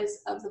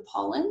because of the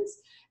pollens.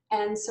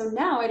 And so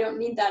now I don't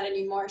need that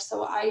anymore.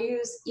 So I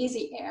use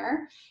Easy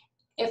Air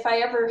if I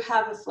ever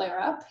have a flare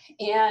up,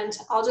 and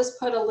I'll just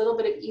put a little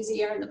bit of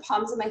Easy Air in the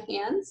palms of my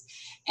hands,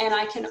 and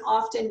I can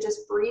often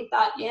just breathe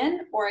that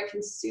in, or I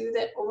can soothe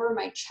it over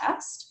my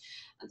chest.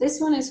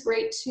 This one is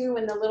great too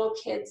when the little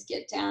kids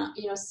get down,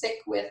 sick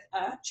with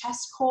a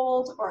chest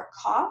cold or a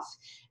cough.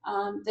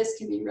 This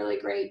can be really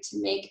great to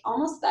make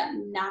almost that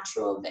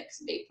natural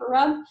Vicks vapor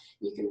rub.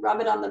 You can rub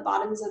it on the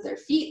bottoms of their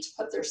feet,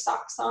 put their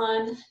socks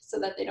on so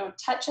that they don't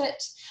touch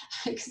it,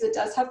 because it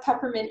does have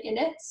peppermint in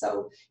it.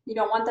 So you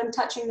don't want them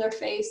touching their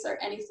face or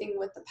anything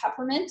with the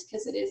peppermint,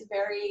 because it is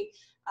very,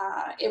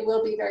 it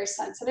will be very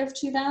sensitive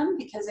to them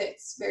because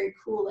it's very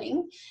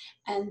cooling.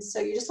 And so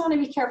you just want to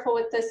be careful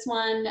with this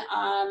one.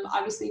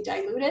 Obviously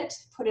dilute it,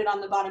 put it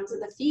on the bottoms of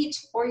the feet,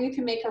 or you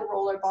can make a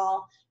roller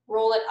ball,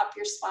 roll it up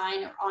your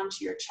spine or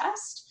onto your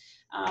chest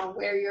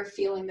where you're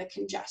feeling the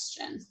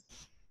congestion.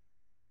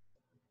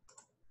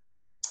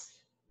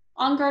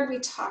 On Guard we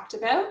talked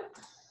about.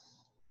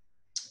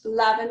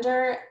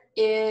 Lavender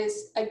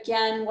is,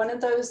 again, one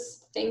of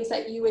those things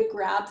that you would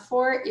grab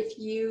for if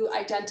you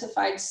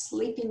identified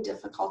sleeping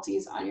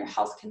difficulties on your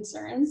health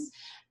concerns.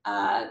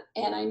 And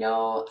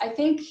I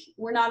think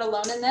we're not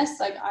alone in this.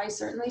 Like, I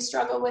certainly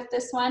struggle with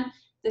this one.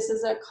 This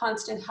is a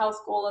constant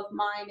health goal of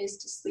mine, is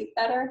to sleep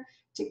better,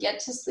 to get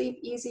to sleep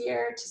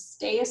easier, to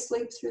stay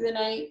asleep through the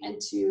night, and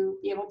to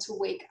be able to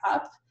wake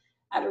up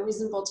at a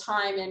reasonable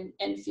time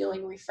and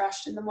feeling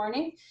refreshed in the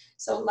morning.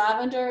 So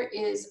lavender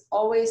is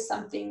always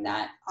something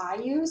that I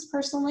use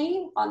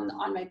personally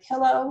on my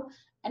pillow.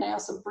 And I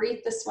also breathe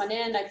this one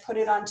in. I put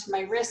it onto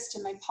my wrist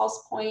and my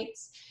pulse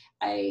points.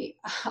 I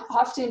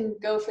often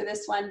go for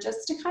this one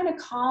just to kind of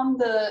calm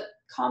the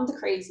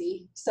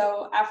crazy.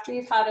 So after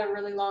you've had a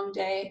really long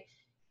day,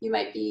 you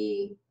might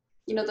be,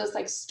 those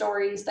like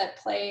stories that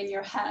play in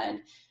your head.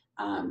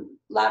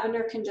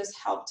 Lavender can just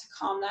help to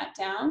calm that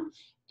down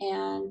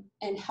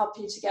and help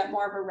you to get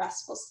more of a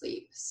restful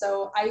sleep.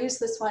 So I use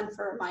this one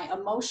for my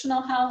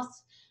emotional health.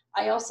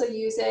 I also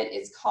use it,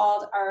 it's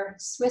called our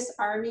Swiss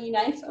Army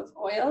knife of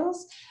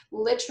oils,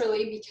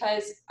 literally,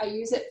 because I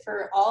use it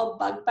for all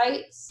bug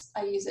bites.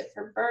 I use it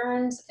for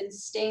burns and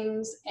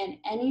stings and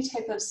any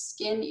type of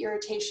skin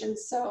irritation.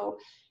 So,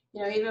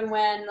 even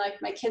when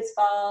like my kids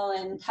fall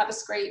and have a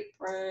scrape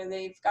or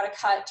they've got a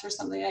cut or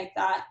something like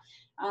that,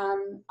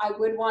 I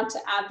would want to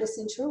add this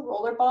into a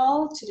roller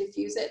ball to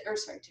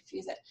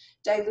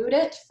dilute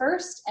it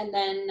first, and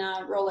then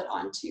roll it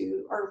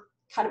onto, or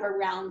kind of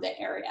around the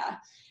area,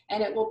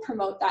 and it will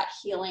promote that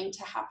healing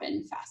to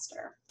happen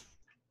faster.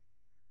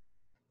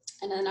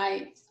 And then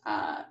I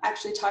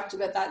actually talked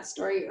about that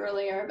story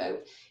earlier about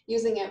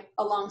using it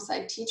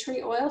alongside tea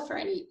tree oil for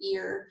any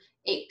ear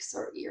aches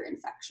or ear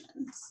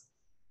infections.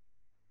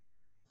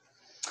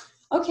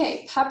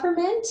 Okay,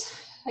 peppermint.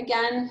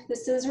 Again,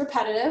 this is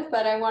repetitive,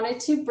 but I wanted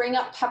to bring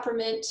up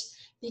peppermint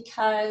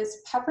because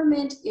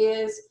peppermint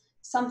is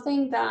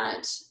something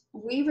that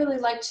we really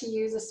like to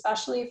use,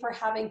 especially if we're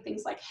having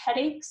things like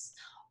headaches,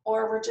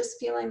 or we're just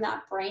feeling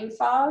that brain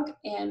fog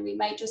and we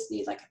might just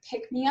need like a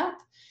pick-me-up.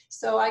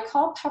 So I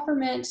call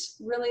peppermint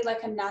really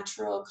like a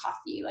natural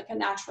coffee, like a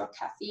natural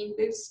caffeine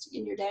boost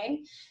in your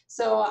day.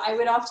 So I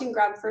would often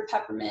grab for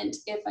peppermint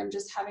if I'm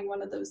just having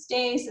one of those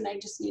days and I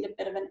just need a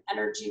bit of an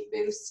energy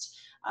boost.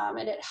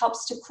 And it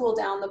helps to cool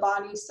down the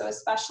body. So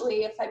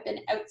especially if I've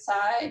been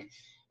outside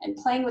and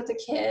playing with the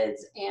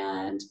kids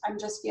and I'm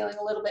just feeling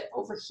a little bit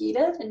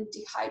overheated and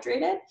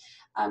dehydrated,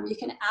 you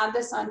can add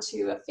this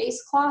onto a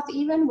face cloth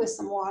even with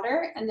some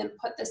water, and then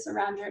put this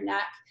around your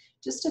neck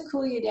just to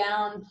cool you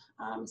down,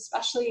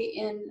 especially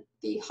in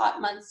the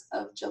hot months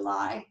of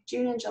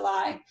June and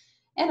July,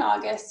 and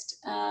August,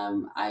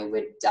 I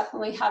would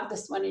definitely have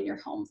this one in your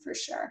home for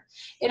sure.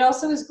 It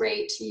also is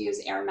great to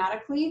use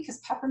aromatically because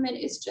peppermint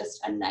is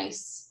just a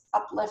nice,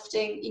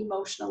 uplifting,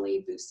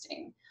 emotionally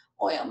boosting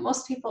oil.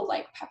 Most people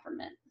like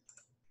peppermint.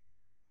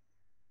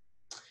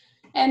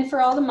 And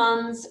for all the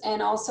moms,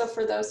 and also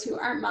for those who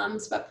aren't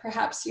moms, but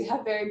perhaps you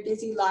have very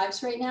busy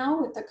lives right now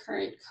with the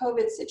current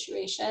COVID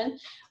situation,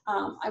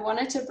 I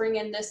wanted to bring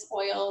in this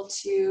oil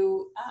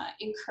to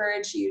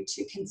encourage you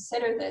to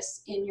consider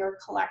this in your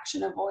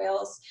collection of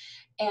oils.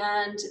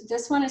 And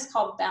this one is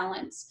called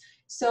Balance.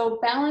 So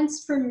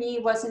Balance for me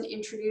wasn't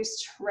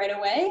introduced right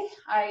away.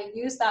 I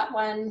used that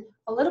one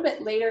a little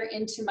bit later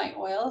into my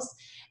oils,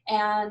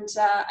 and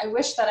I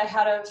wish that I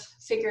had have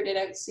figured it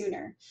out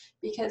sooner,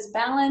 because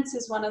Balance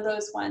is one of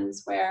those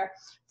ones where,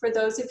 for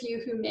those of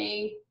you who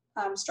may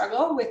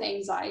struggle with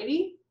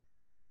anxiety,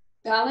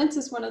 Balance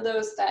is one of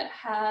those that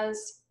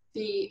has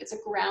it's a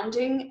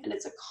grounding and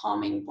it's a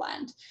calming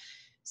blend.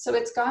 So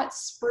it's got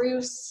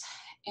spruce,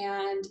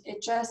 and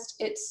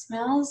it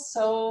smells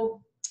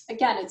so,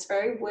 again, it's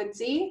very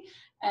woodsy,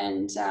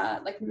 and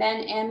like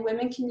men and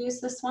women can use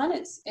this one.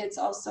 It's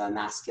also a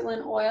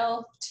masculine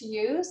oil to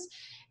use,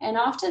 and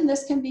often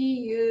this can be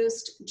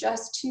used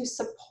just to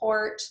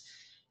support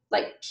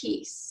like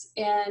peace.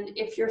 And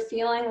if you're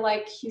feeling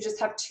like you just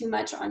have too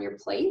much on your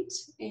plate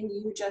and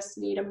you just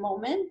need a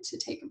moment to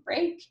take a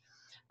break,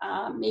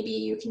 maybe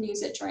you can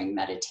use it during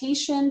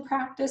meditation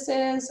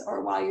practices,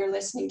 or while you're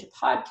listening to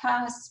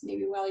podcasts,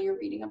 maybe while you're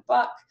reading a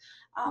book.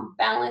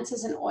 Balance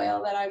is an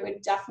oil that I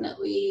would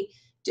definitely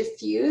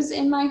diffuse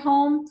in my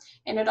home.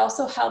 And it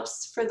also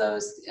helps for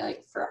those,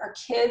 like for our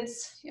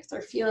kids, if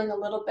they're feeling a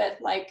little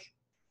bit like,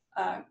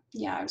 I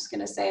was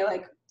gonna say,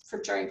 like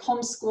for during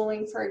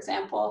homeschooling, for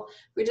example,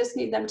 we just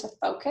need them to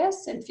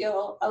focus and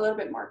feel a little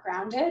bit more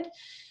grounded.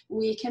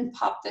 We can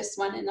pop this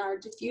one in our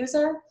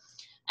diffuser,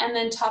 and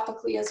then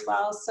topically as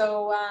well.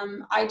 So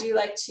I do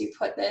like to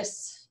put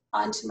this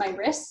onto my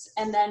wrists,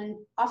 and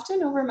then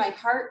often over my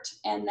heart,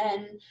 and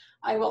then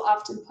I will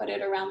often put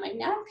it around my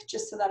neck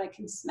just so that I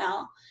can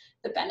smell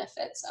the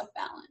benefits of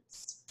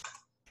Balance.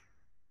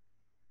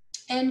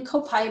 And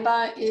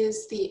Copaiba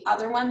is the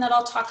other one that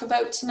I'll talk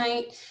about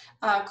tonight.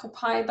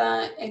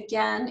 Copaiba,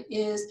 again,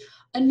 is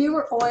a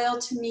newer oil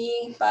to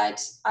me,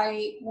 but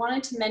I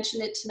wanted to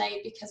mention it tonight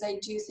because I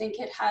do think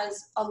it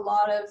has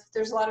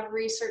there's a lot of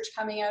research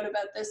coming out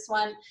about this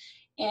one.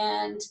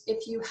 And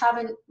if you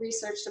haven't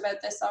researched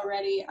about this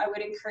already, I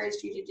would encourage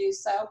you to do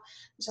so.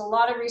 There's a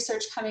lot of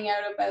research coming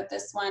out about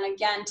this one,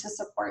 again, to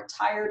support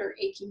tired or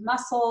achy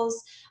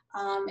muscles.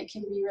 It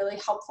can be really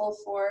helpful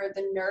for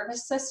the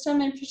nervous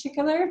system in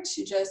particular,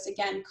 to just,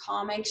 again,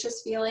 calm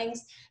anxious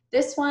feelings.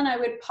 This one I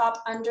would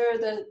pop under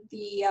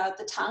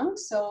the tongue,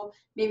 so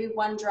maybe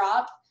one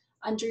drop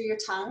under your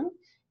tongue,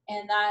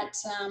 and that,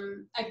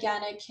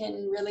 again, it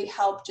can really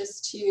help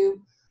just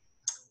to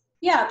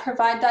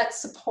provide that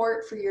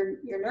support for your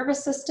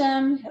nervous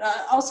system. It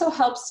also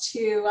helps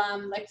to,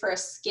 like for a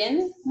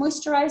skin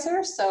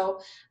moisturizer.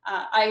 So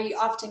I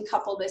often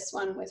couple this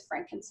one with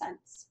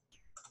frankincense.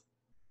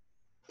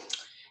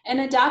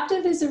 And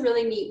Adaptive is a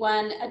really neat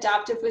one.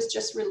 Adaptive was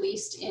just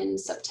released in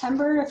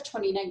September of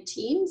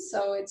 2019.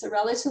 So it's a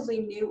relatively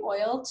new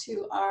oil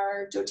to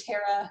our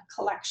doTERRA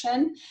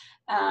collection.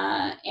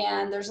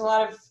 And there's a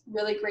lot of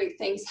really great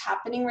things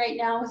happening right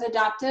now with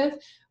Adaptive.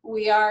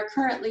 We are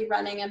currently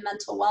running a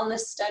mental wellness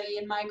study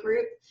in my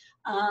group,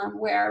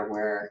 where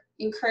we're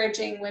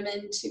encouraging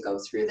women to go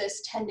through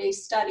this 10-day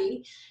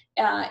study.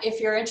 If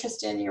you're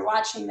interested and you're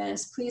watching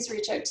this, please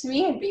reach out to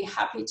me. I'd be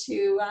happy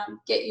to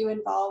get you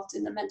involved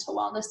in the mental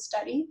wellness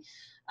study.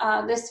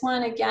 This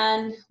one,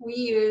 again, we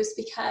use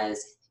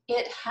because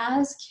it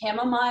has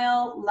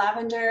chamomile,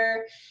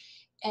 lavender,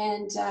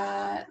 and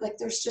like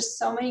there's just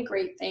so many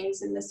great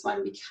things in this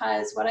one,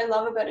 because what I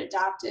love about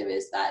Adaptive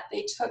is that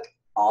they took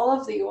all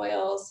of the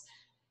oils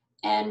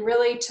and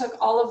really took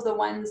all of the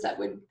ones that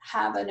would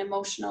have an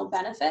emotional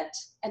benefit,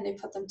 and they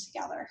put them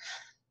together.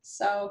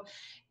 So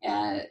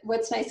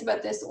what's nice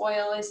about this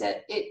oil is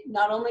that it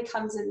not only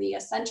comes in the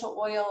essential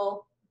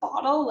oil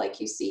bottle like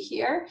you see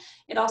here,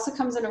 it also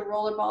comes in a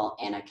rollerball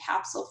and a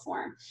capsule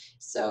form.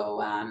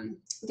 So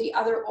the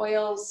other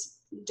oils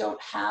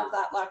don't have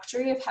that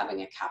luxury of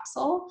having a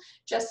capsule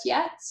just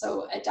yet.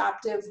 So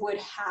Adaptive would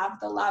have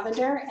the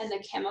lavender and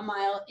the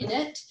chamomile in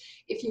it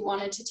if you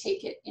wanted to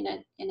take it in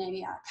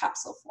a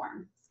capsule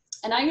form.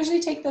 And I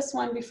usually take this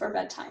one before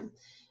bedtime,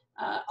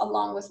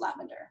 along with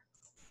lavender.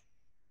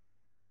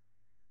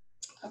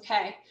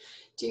 Okay,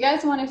 do you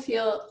guys want to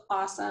feel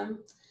awesome?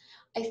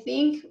 I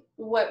think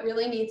what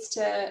really needs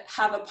to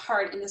have a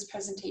part in this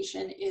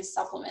presentation is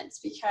supplements,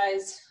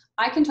 because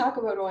I can talk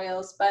about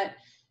oils, but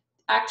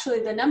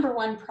actually the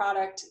 #1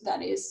 product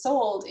that is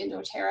sold in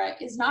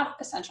doTERRA is not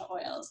essential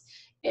oils,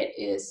 it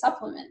is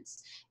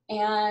supplements.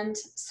 And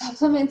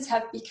supplements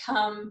have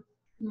become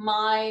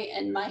my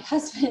and my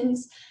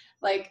husband's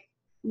like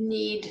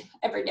need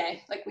every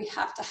day. Like we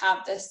have to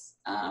have this.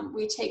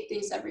 We take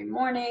these every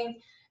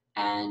morning.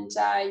 And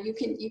you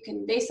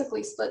can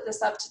basically split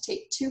this up to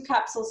take 2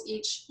 capsules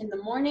each in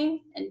the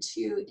morning and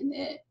 2 in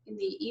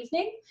the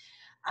evening.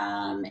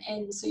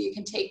 And so you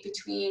can take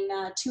between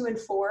 2 and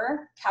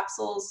 4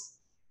 capsules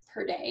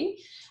per day.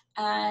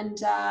 And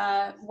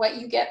what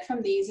you get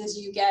from these is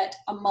you get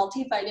a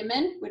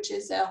multivitamin, which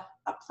is a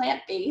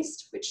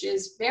plant-based, which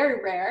is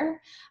very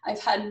rare.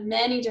 I've had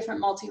many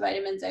different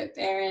multivitamins out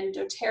there, and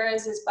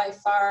doTERRA's is by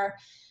far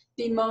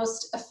the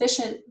most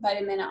efficient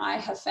vitamin I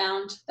have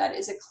found that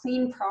is a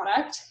clean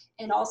product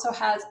and also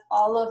has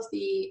all of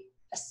the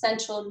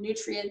essential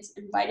nutrients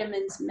and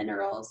vitamins,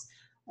 minerals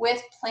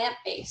with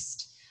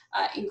plant-based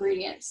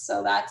ingredients.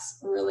 So that's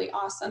really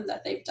awesome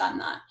that they've done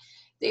that.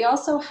 They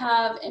also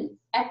have an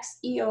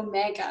XE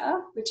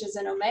Omega, which is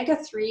an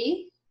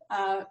omega-3,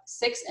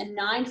 6 and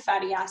 9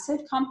 fatty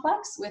acid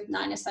complex with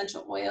 9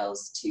 essential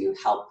oils to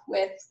help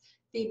with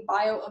the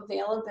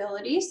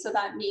bioavailability, so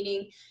that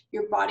meaning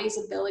your body's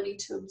ability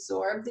to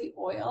absorb the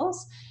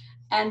oils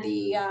and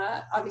the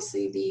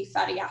obviously the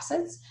fatty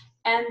acids,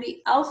 and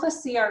the alpha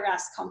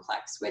CRS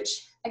complex,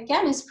 which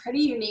again is pretty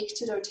unique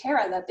to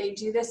doTERRA, that they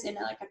do this in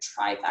like a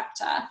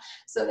trifecta.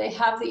 So they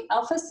have the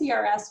alpha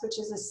CRS, which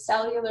is a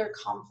cellular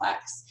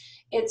complex.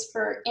 It's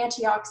for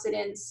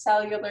antioxidants,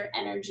 cellular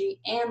energy,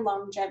 and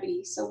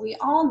longevity. So we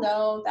all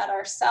know that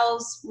our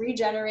cells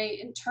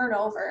regenerate and turn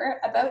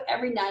over about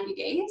every 90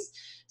 days.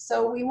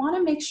 So we want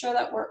to make sure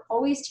that we're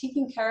always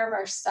taking care of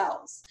our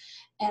cells.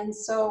 And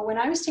so when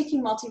I was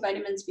taking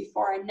multivitamins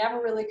before, I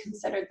never really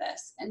considered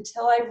this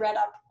until I read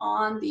up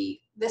on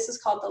this is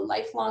called the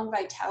Lifelong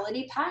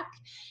Vitality Pack.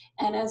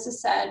 And as I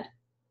said,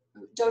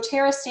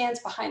 doTERRA stands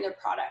behind their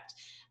product.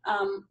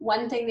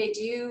 One thing they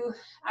do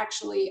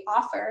actually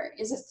offer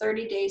is a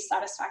 30-day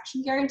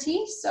satisfaction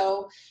guarantee.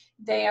 So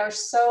they are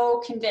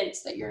so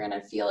convinced that you're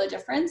going to feel a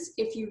difference.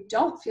 If you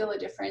don't feel a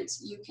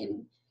difference, you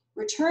can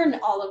return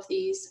all of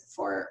these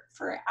for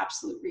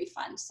absolute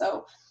refund.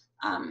 So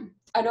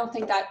I don't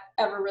think that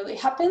ever really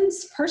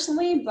happens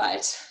personally,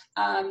 but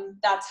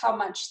that's how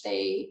much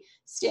they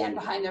stand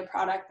behind their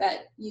product,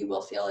 that you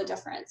will feel a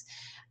difference.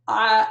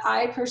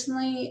 I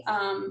personally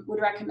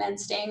would recommend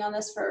staying on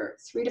this for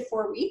 3 to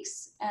 4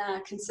 weeks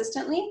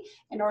consistently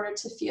in order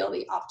to feel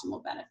the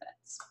optimal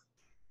benefits.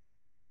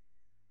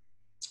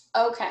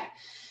 Okay,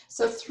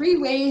 so 3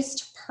 ways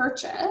to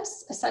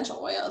purchase essential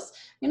oils.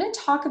 I'm going to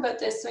talk about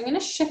this. So I'm going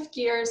to shift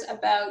gears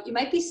about, you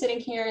might be sitting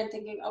here and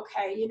thinking,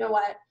 okay, you know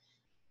what?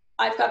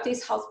 I've got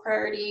these health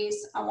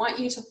priorities. I want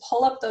you to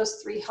pull up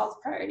those 3 health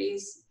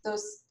priorities,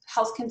 those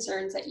health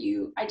concerns that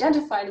you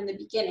identified in the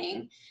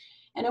beginning.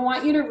 And I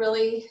want you to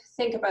really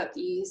think about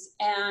these.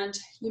 And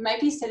you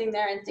might be sitting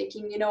there and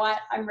thinking, you know what,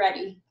 I'm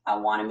ready. I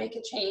want to make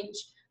a change.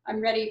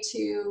 I'm ready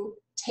to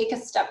take a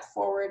step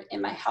forward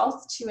in my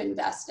health to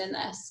invest in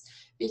this,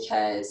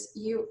 because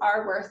you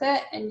are worth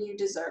it and you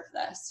deserve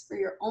this for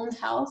your own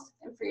health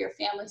and for your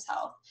family's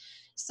health.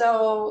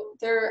 So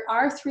there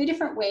are 3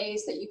 different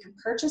ways that you can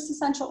purchase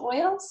essential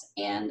oils,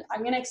 and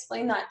I'm going to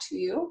explain that to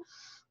you.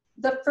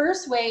 The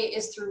first way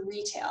is through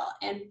retail,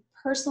 and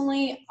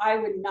personally, I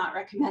would not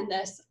recommend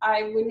this.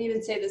 I wouldn't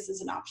even say this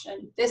is an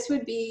option. This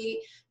would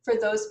be for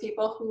those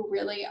people who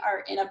really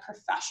are in a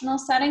professional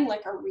setting,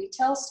 like a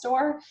retail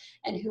store,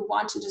 and who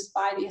want to just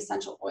buy the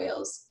essential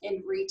oils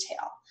in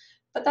retail.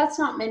 But that's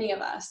not many of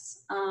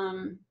us.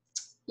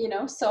 You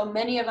know, so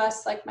many of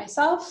us, like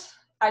myself,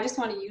 I just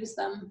want to use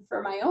them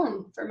for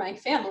my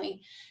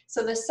family.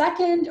 So the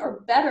second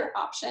or better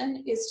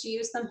option is to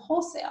use them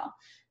wholesale.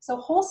 So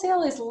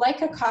wholesale is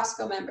like a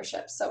Costco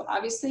membership. So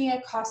obviously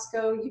at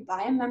Costco, you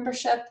buy a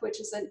membership,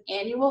 which is an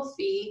annual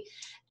fee,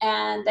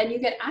 and then you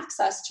get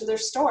access to their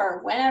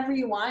store whenever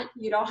you want.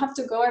 You don't have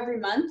to go every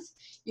month.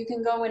 You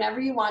can go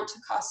whenever you want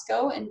to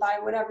Costco and buy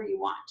whatever you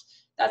want.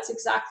 That's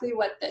exactly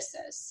what this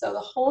is. So the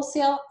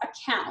wholesale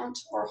account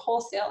or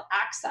wholesale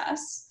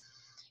access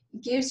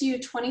gives you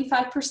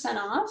 25%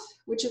 off,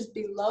 which is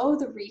below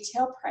the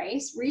retail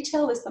price.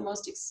 Retail is the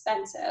most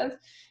expensive.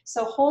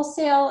 So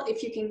wholesale,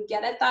 if you can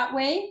get it that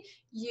way,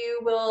 you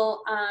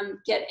will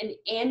get an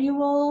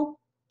annual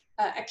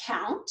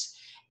account,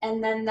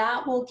 and then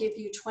that will give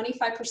you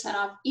 25%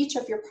 off each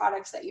of your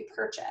products that you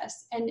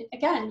purchase. And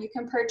again, you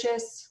can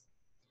purchase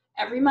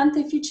every month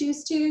if you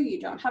choose to. You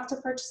don't have to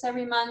purchase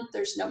every month.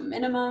 There's no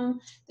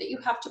minimum that you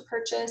have to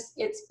purchase.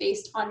 It's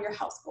based on your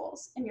health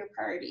goals and your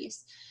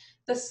priorities.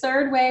 The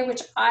third way,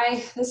 which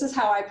this is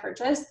how I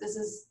purchase, this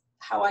is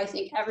how I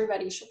think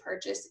everybody should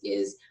purchase,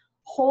 is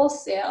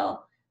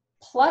wholesale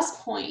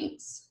plus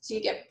points. So you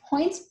get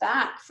points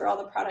back for all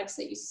the products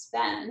that you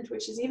spend,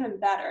 which is even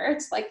better.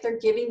 It's like they're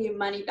giving you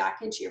money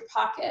back into your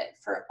pocket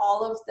for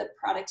all of the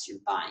products you're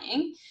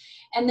buying.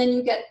 And then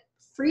you get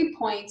free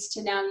points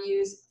to now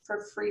use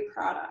for free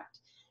product.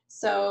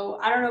 So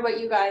I don't know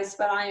about you guys,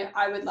 but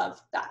I would love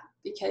that,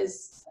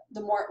 because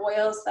the more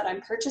oils that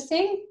I'm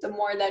purchasing, the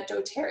more that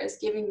doTERRA is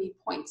giving me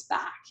points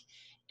back.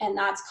 And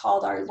that's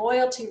called our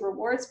loyalty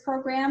rewards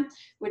program,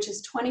 which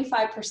is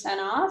 25%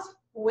 off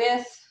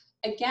with,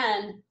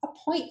 again, a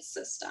point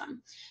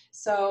system.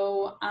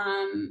 So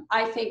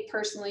I think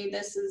personally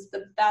this is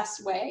the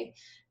best way,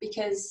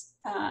 because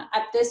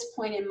at this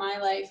point in my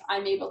life,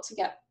 I'm able to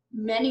get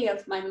many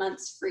of my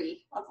months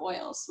free of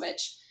oils,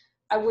 which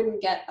I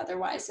wouldn't get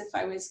otherwise if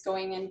I was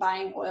going and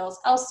buying oils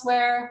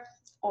elsewhere,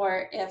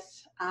 or if,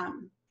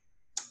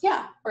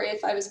 or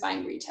if I was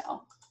buying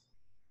retail.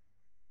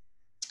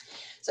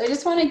 So I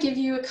just want to give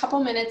you a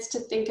couple minutes to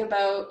think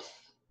about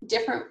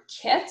different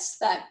kits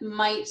that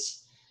might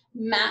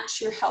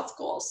match your health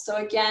goals. So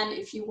again,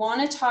 if you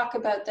want to talk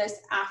about this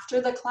after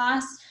the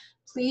class,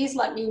 please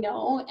let me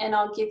know, and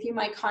I'll give you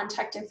my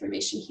contact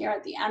information here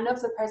at the end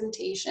of the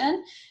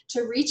presentation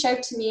to reach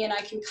out to me, and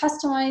I can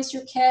customize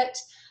your kit.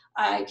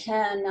 I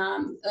can,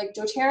 like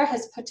doTERRA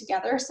has put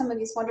together some of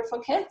these wonderful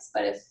kits,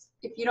 but if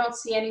you don't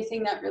see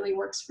anything that really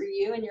works for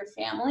you and your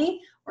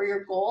family or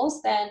your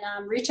goals, then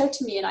reach out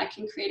to me and I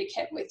can create a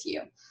kit with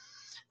you.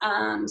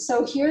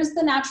 So here's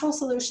the Natural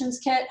Solutions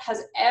Kit,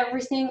 has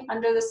everything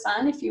under the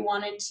sun if you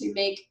wanted to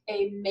make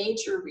a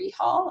major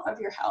rehaul of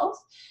your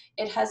health.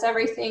 It has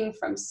everything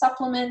from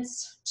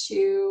supplements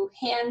to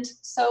hand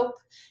soap,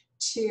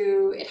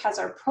 to it has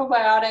our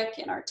probiotic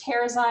and our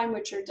Terrazyme,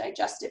 which are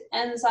digestive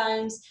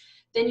enzymes.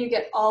 Then you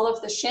get all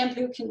of the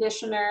shampoo,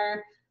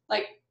 conditioner,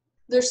 like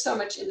there's so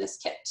much in this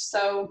kit.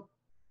 So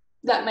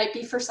that might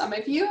be for some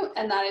of you,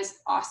 and that is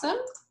awesome.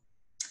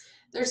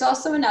 There's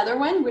also another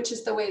one, which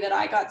is the way that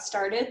I got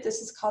started.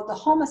 This is called the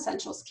Home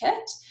Essentials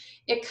Kit.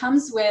 It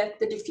comes with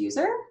the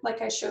diffuser,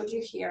 like I showed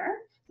you here.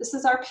 This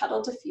is our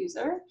petal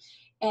diffuser.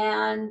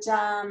 And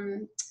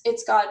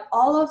it's got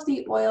all of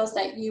the oils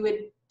that you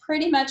would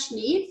pretty much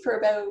need for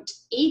about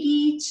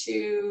 80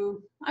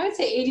 to, I would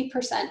say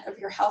 80% of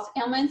your health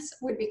ailments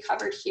would be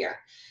covered here.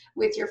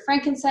 With your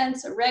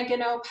frankincense,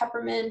 oregano,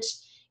 peppermint,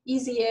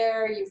 Easy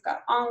Air, you've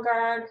got On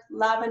Guard,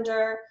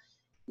 lavender,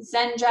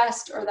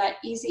 Zengest, or that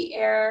Easy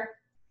Air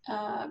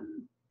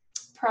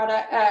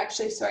product,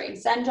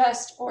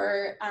 Zengest,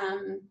 or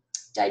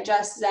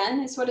Digest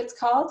Zen is what it's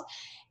called,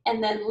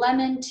 and then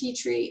lemon, tea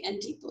tree,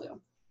 and deep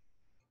blue.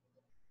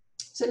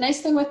 So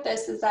nice thing with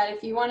this is that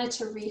if you wanted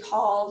to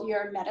rehaul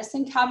your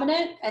medicine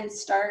cabinet and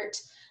start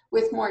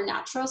with more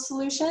natural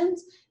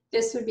solutions,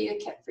 this would be the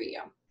kit for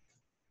you.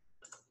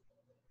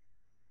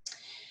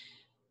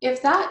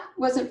 If that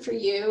wasn't for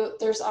you,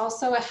 there's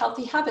also a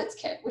Healthy Habits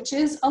Kit, which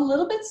is a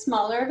little bit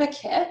smaller of a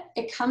kit.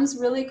 It comes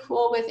really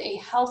cool with a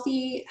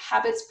Healthy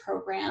Habits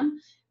program,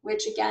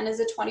 which again is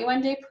a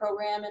 21-day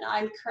program, and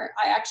I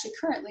actually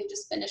currently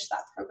just finished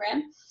that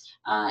program.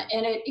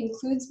 And it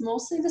includes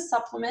mostly the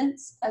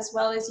supplements, as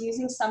well as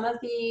using some of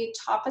the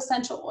top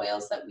essential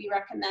oils that we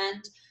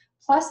recommend,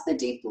 plus the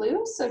Deep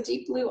Blue. So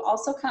Deep Blue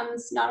also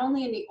comes not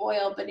only in the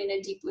oil, but in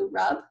a Deep Blue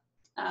rub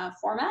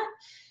format,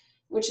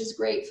 which is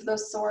great for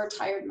those sore,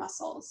 tired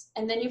muscles.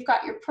 And then you've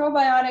got your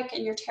probiotic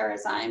and your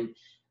Terrazyme,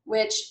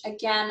 which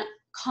again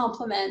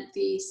complement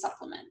the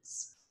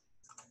supplements.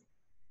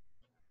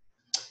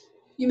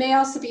 You may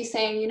also be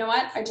saying, you know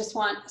what, I just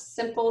want a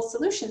simple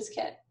solutions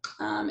kit,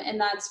 and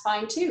that's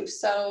fine too.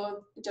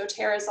 So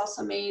doTERRA has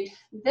also made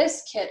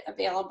this kit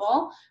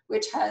available,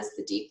 which has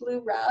the Deep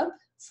Blue rub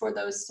for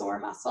those sore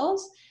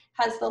muscles,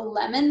 has the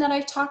lemon that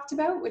I talked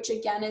about, which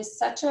again is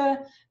such a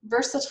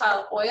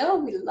versatile oil.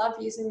 We love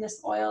using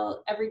this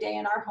oil every day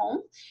in our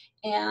home,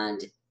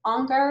 and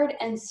On Guard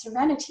and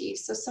Serenity.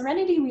 So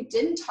Serenity we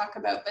didn't talk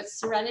about, but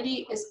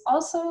Serenity is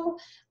also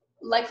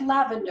like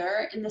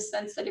lavender in the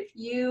sense that if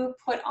you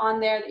put on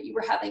there that you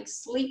were having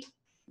sleep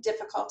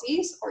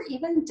difficulties or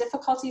even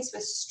difficulties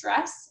with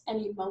stress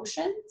and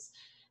emotions,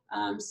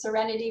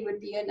 Serenity would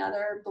be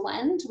another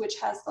blend which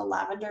has the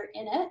lavender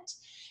in it.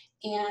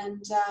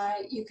 And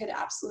you could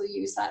absolutely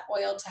use that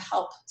oil to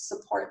help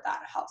support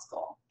that health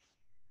goal.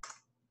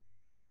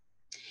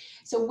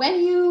 So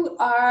when you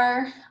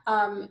are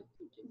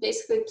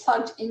basically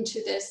plugged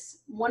into this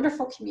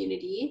wonderful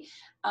community,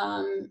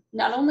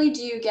 not only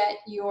do you get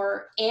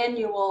your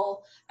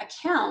annual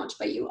account,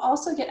 but you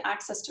also get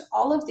access to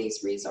all of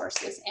these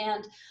resources.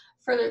 And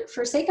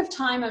for sake of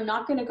time, I'm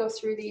not going to go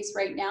through these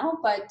right now,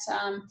 but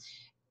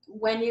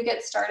when you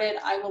get started,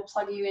 I will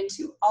plug you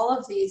into all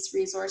of these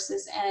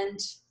resources, and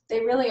they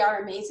really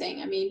are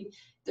amazing. I mean,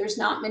 there's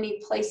not many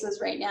places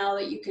right now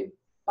that you could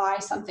buy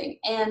something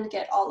and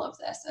get all of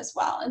this as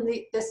well. And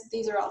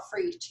these are all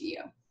free to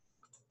you.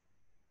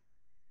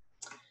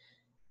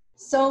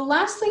 So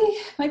lastly,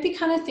 might be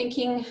kind of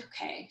thinking,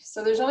 okay,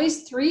 so there's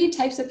always three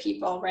types of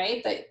people,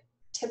 right, that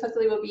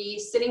typically will be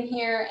sitting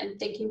here and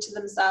thinking to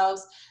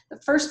themselves. The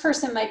first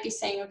person might be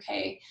saying,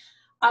 okay,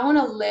 I want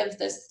to live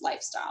this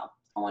lifestyle.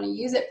 I want to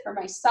use it for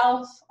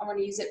myself. I want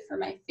to use it for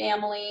my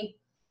family,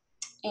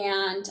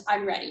 and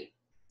I'm ready.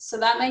 So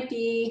that might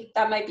be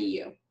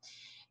you.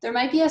 There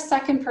might be a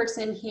second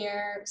person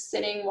here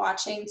sitting,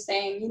 watching,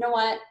 saying, you know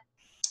what,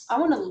 I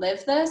want to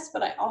live this,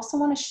 but I also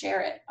want to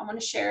share it. I want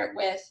to share it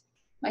with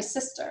my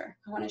sister.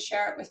 I want to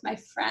share it with my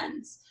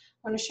friends.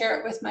 I want to share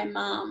it with my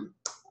mom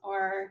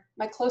or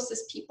my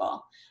closest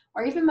people,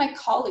 or even my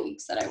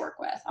colleagues that I work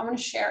with. I want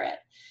to share it.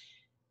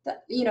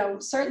 you know,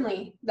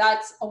 certainly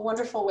that's a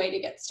wonderful way to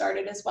get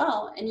started as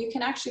well. And you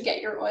can actually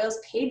get your oils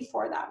paid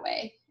for that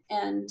way.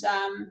 And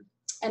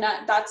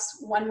that's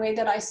one way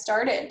that I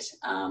started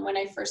when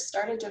I first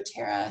started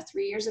doTERRA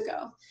 3 years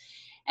ago.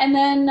 And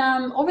then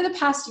over the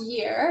past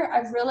year,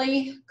 I've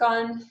really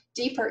gone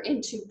deeper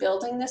into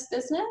building this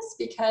business,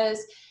 because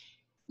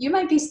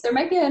there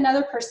might be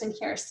another person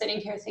here sitting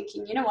here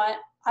thinking, you know what,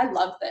 I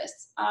love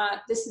this.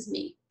 This is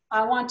me.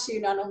 I want to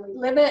not only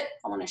live it,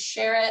 I want to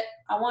share it.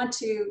 I want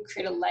to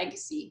create a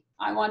legacy.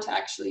 I want to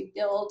actually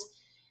build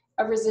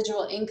a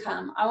residual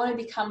income. I want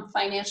to become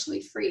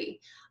financially free.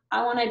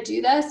 I want to do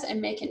this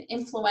and make an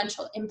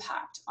influential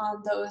impact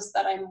on those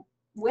that I'm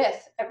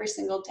with every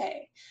single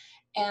day.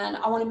 And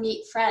I want to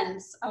meet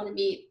friends. I want to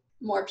meet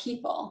more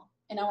people.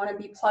 And I want to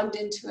be plugged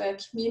into a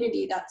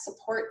community that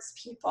supports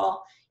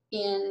people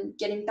in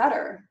getting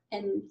better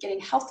and getting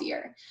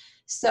healthier.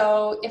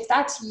 So if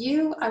that's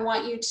you, I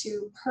want you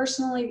to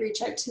personally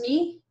reach out to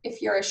me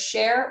if you're a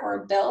share or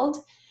a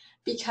build,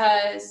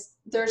 because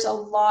there's a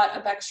lot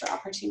of extra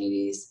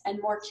opportunities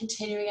and more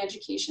continuing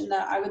education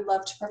that I would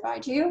love to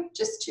provide you,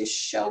 just to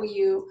show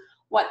you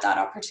what that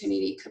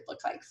opportunity could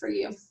look like for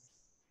you.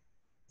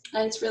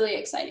 And it's really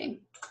exciting.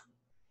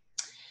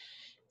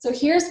 So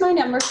here's my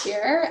number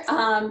here.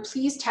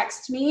 Please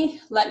text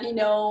me. Let me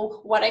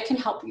know what I can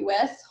help you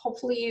with.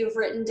 Hopefully you've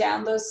written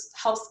down those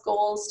health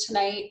goals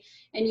tonight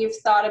and you've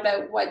thought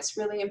about what's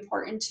really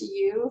important to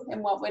you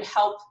and what would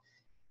help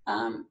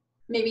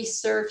maybe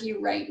serve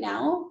you right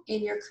now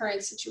in your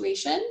current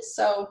situation.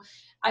 So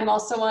I'm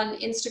also on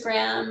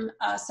Instagram,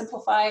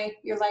 Simplify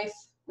Your Life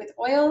with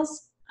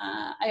Oils.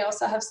 I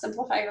also have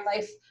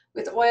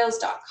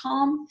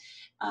simplifyyourlifewithoils.com.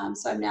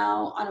 So I'm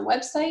now on a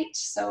website,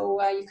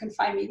 so you can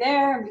find me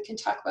there and we can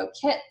talk about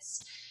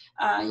kits.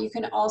 You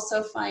can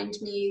also find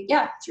me,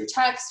 through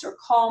text or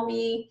call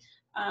me.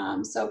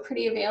 So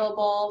pretty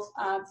available.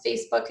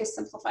 Facebook is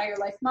Simplify Your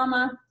Life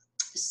Mama.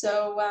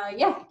 So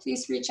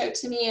please reach out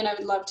to me and I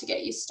would love to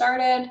get you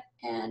started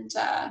and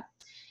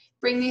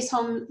bring these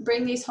home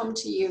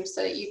to you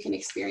so that you can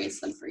experience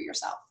them for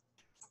yourself.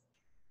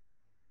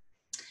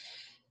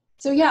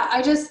 So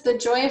the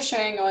joy of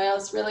sharing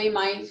oils, really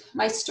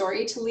my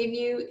story to leave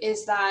you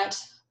is that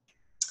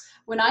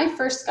when I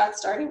first got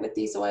started with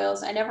these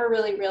oils, I never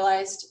really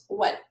realized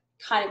what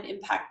kind of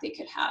impact they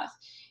could have.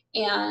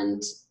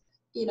 And,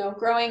 you know,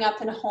 growing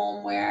up in a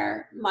home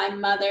where my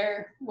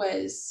mother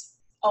was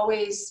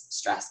always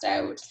stressed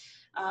out,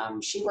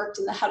 she worked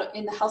in the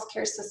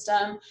healthcare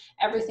system.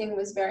 Everything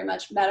was very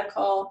much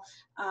medical.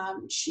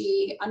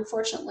 She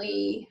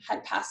unfortunately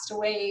had passed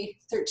away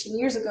 13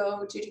 years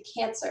ago due to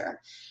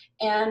cancer.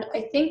 And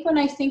I think when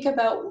I think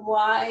about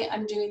why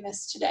I'm doing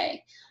this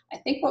today, I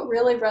think what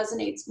really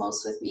resonates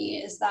most with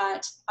me is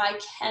that I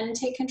can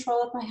take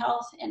control of my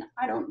health and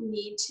I don't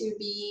need to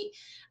be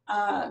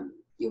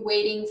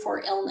waiting for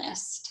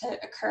illness to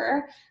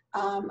occur.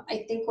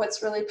 I think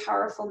what's really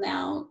powerful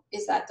now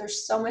is that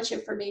there's so much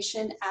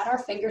information at our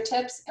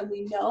fingertips, and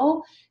we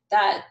know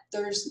that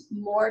there's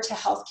more to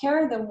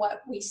healthcare than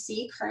what we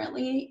see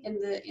currently in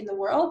the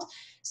world.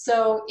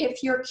 So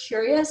if you're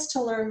curious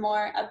to learn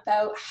more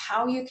about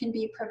how you can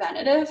be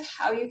preventative,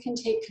 how you can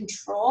take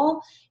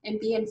control and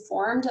be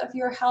informed of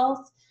your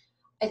health,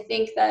 I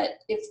think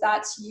that if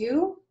that's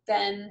you,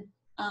 then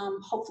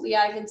hopefully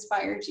I've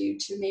inspired you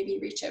to maybe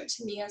reach out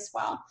to me as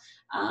well.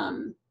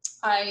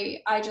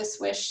 I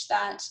just wish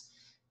that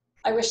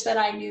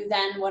I knew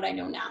then what I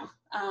know now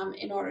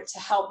in order to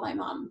help my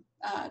mom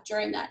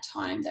during that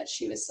time that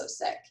she was so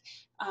sick.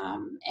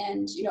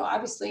 And, you know,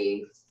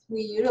 obviously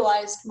we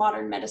utilized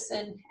modern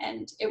medicine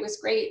and it was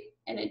great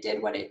and it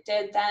did what it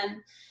did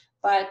then.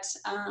 But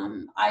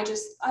I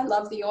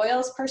love the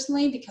oils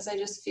personally because I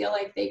just feel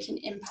like they can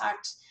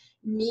impact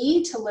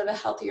me to live a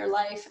healthier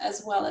life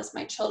as well as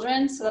my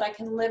children so that I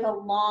can live a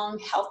long,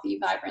 healthy,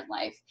 vibrant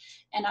life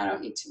and I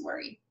don't need to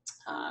worry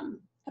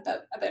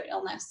about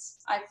illness.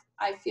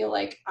 I feel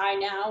like I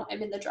now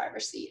am in the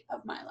driver's seat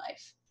of my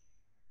life.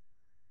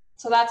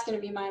 So that's going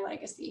to be my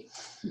legacy.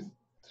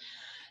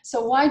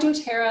 So why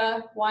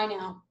doTERRA? Why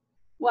now?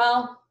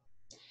 Well,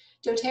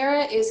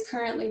 doTERRA is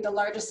currently the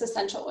largest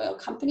essential oil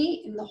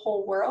company in the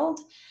whole world.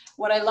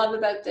 What I love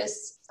about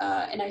this,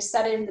 and I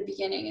said it in the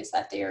beginning, is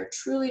that they are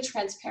truly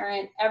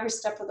transparent every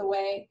step of the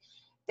way.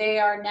 They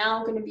are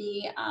now going to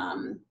be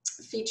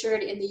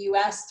featured in the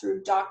US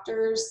through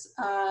doctors'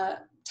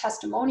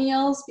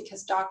 testimonials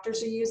because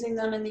doctors are using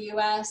them in the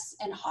US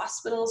and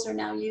hospitals are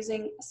now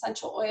using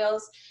essential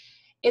oils.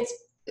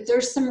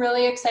 There's some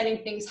really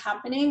exciting things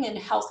happening in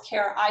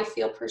healthcare. I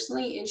feel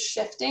personally is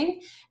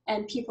shifting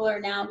and people are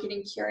now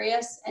getting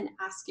curious and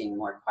asking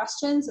more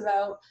questions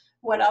about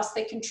what else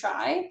they can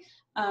try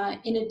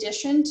in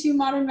addition to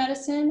modern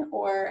medicine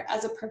or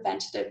as a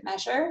preventative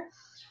measure.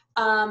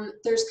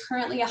 There's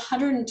currently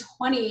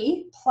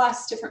 120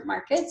 plus different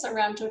markets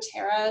around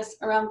doTERRA's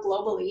around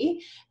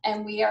globally,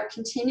 and we are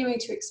continuing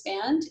to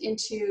expand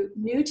into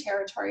new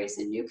territories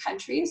and new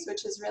countries,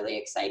 which is really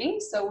exciting.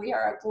 So we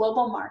are a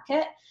global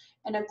market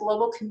and a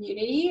global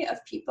community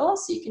of people,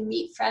 so you can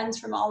meet friends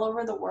from all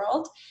over the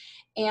world.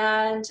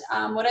 And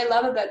what I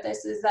love about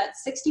this is that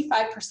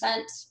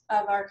 65%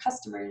 of our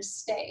customers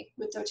stay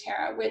with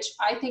doTERRA, which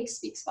I think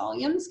speaks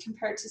volumes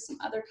compared to some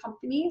other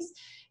companies,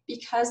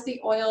 because the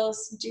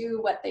oils do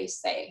what they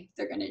say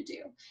they're going to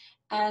do.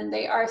 And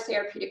they are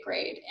therapeutic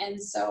grade.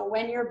 And so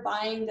when you're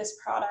buying this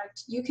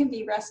product, you can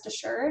be rest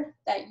assured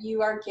that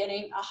you are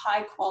getting a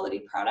high quality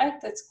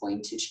product that's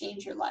going to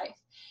change your life.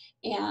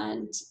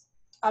 And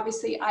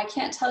obviously, I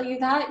can't tell you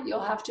that. You'll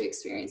have to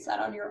experience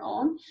that on your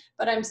own.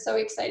 But I'm so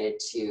excited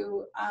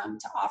to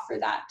offer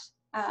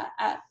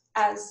that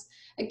as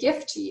a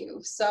gift to you.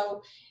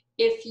 So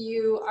if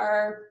you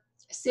are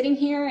sitting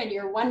here and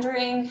you're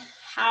wondering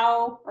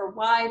how or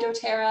why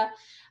doTERRA,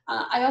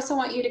 I also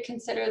want you to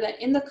consider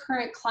that in the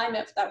current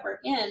climate that we're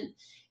in,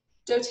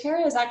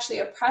 doTERRA is actually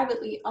a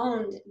privately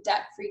owned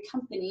debt-free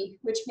company,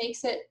 which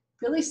makes it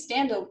really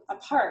stand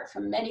apart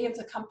from many of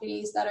the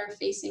companies that are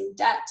facing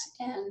debt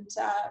and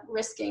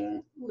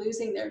risking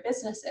losing their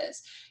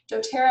businesses.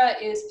 doTERRA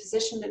is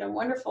positioned in a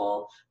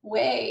wonderful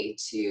way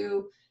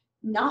to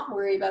not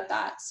worry about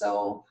that.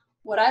 So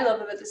what I love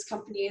about this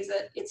company is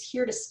that it's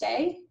here to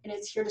stay, and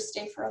it's here to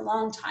stay for a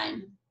long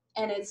time.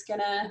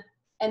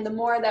 And the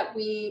more that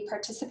we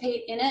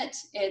participate in it,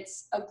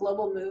 it's a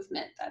global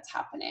movement that's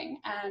happening.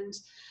 And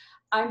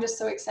I'm just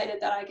so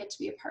excited that I get to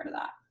be a part of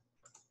that.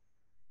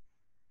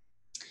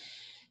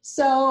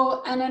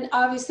 So, and then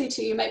obviously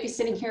too, you might be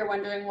sitting here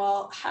wondering,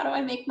 well, how do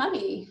I make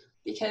money?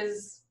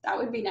 Because that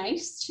would be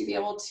nice to be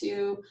able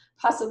to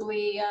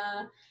possibly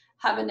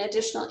have an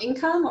additional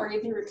income or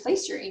even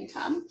replace your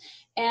income.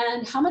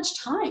 And how much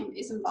time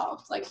is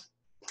involved? Like,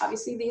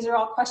 obviously, these are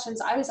all questions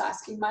I was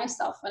asking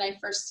myself when I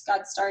first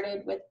got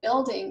started with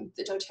building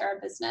the doTERRA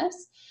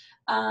business.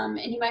 And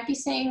you might be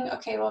saying,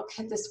 okay, well,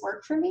 could this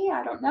work for me?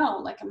 I don't know.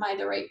 Like, am I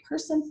the right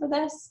person for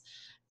this?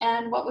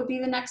 And what would be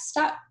the next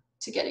step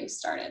to getting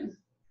started?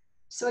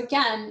 So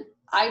again,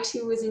 I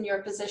too was in your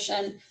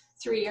position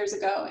 3 years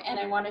ago, and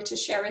I wanted to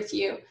share with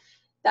you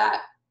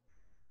that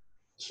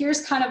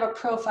here's kind of a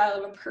profile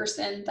of a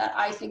person that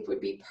I think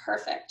would be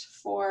perfect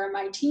for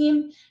my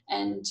team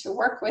and to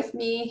work with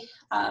me.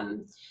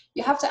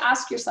 You have to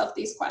ask yourself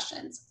these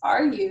questions.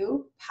 Are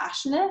you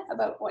passionate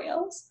about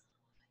oils?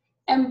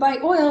 And by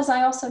oils,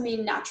 I also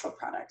mean natural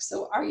products.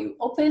 So are you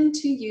open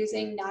to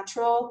using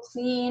natural,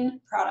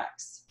 clean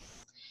products?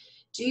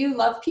 Do you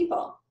love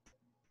people?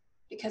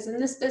 Because in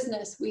this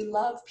business, we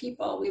love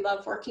people. We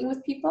love working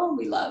with people.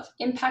 We love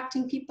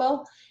impacting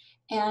people.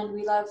 And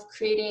we love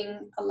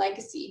creating a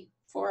legacy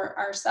for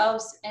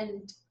ourselves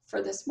and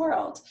for this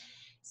world.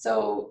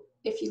 So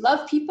if you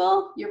love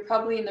people, you're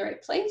probably in the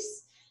right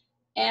place.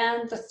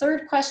 And the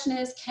third question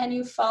is, can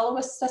you follow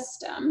a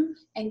system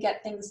and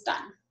get things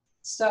done?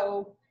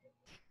 So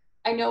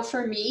I know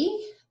for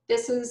me,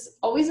 this is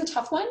always a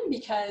tough one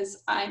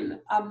because I'm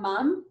a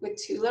mom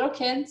with 2 little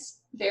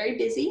kids, very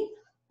busy.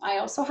 I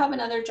also have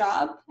another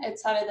job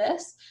outside of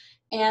this.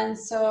 And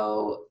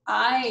so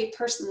I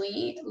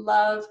personally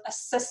love a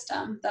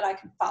system that I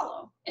can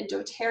follow. And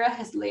doTERRA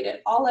has laid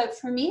it all out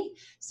for me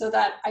so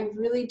that I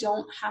really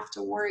don't have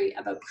to worry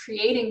about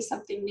creating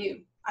something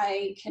new.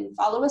 I can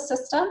follow a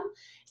system,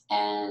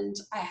 and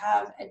I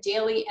have a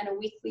daily and a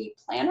weekly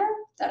planner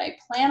that I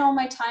plan all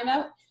my time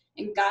out.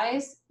 And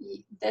guys,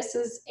 this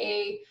is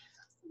a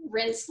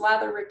rinse,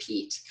 lather,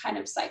 repeat kind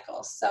of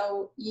cycle.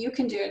 So you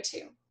can do it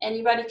too.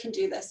 Anybody can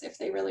do this if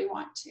they really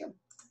want to.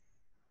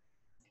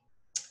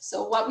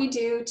 So what we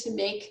do to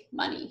make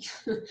money?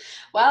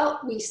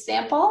 Well, we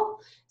sample.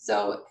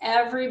 So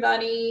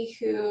everybody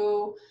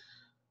who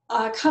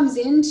comes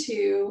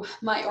into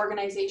my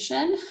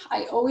organization,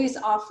 I always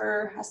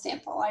offer a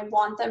sample. I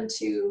want them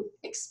to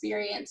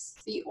experience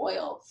the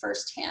oil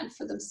firsthand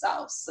for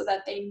themselves so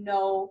that they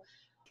know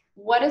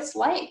what it's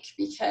like,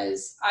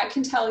 because I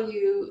can tell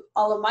you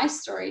all of my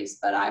stories,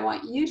 but I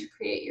want you to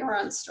create your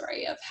own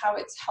story of how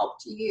it's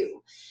helped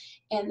you.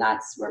 And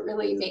that's what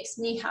really makes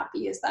me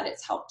happy, is that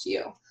it's helped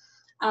you.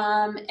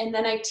 And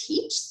then I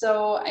teach.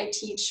 So I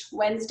teach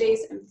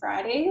Wednesdays and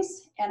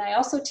Fridays. And I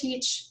also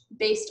teach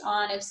based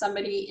on if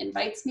somebody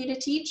invites me to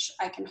teach,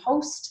 I can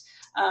host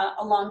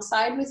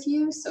alongside with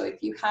you. So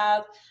if you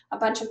have a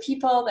bunch of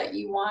people that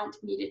you want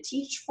me to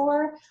teach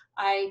for,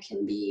 I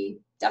can be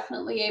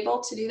definitely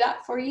able to do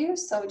that for you.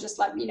 So just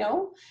let me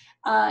know.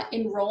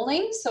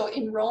 Enrolling. So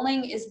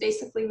enrolling is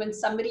basically when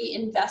somebody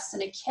invests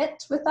in a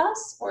kit with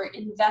us or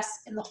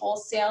invests in the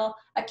wholesale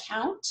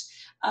account.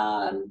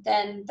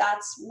 Then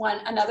that's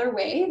another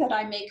way that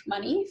I make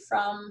money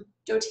from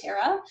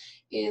doTERRA,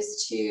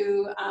 is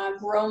to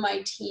grow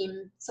my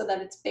team so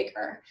that it's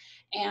bigger.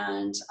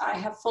 And I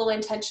have full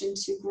intention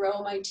to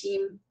grow my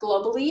team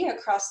globally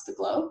across the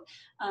globe.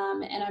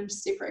 And I'm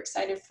super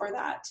excited for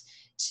that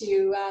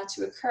to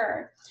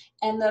occur.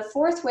 And the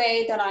fourth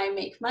way that I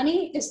make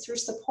money is through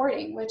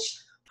supporting, which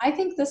I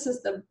think this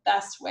is the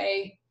best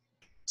way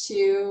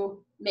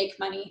to make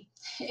money,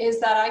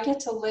 is that I get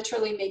to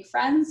literally make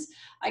friends.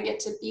 I get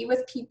to be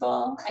with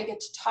people. I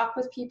get to talk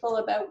with people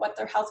about what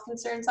their health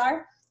concerns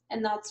are.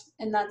 And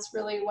that's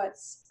really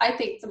what's, I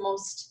think, the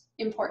most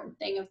important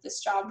thing of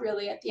this job,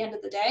 really, at the end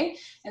of the day,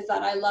 is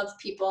that I love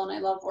people and I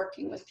love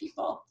working with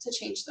people to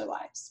change their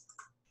lives.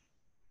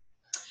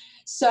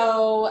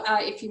 So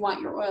if you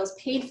want your oils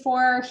paid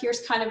for,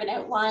 here's kind of an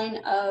outline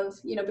of,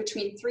 you know,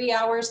 between 3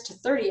 hours to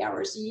 30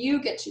 hours,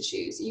 you get to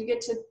choose. You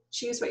get to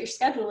choose what your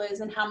schedule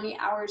is and how many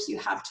hours you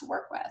have to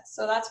work with.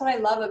 So that's what I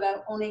love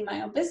about owning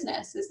my own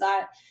business, is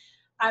that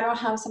I don't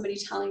have somebody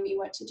telling me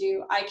what to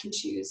do. I can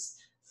choose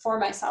for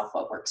myself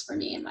what works for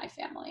me and my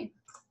family.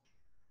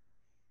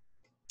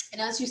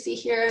 And as you see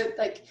here,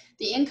 like,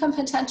 the income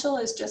potential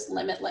is just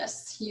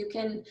limitless. You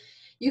can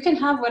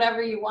have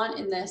whatever you want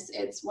in this.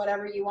 It's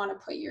whatever you want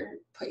to put your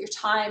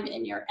time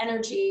and your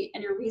energy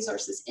and your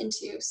resources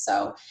into.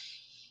 So,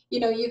 you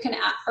know, you can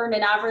earn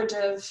an average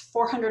of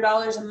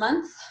 $400 a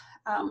month,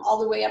 all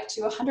the way up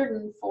to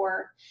 $104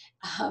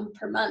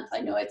 per month.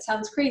 I know it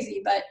sounds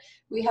crazy, but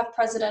we have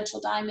presidential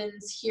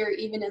diamonds here,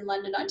 even in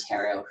London,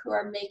 Ontario, who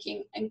are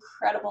making an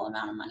incredible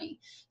amount of money.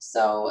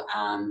 So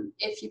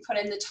if you put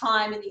in the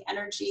time and the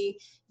energy,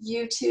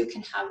 you too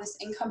can have this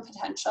income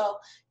potential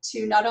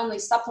to not only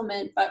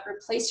supplement, but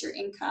replace your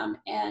income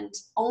and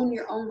own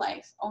your own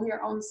life, own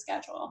your own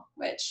schedule,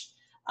 which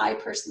I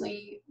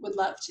personally would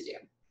love to do.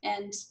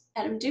 And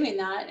I'm doing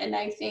that. And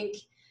I think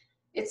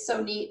it's so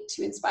neat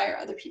to inspire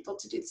other people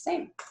to do the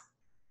same.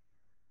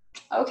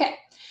 Okay,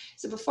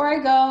 so before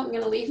I go, I'm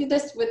going to leave you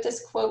with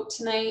this quote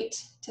tonight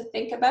to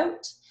think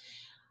about.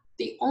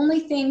 The only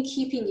thing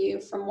keeping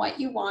you from what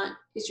you want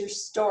is your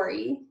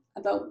story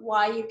about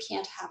why you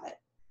can't have it.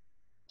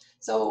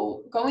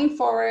 So going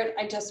forward,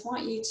 I just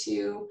want you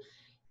to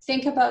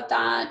think about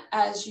that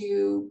as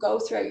you go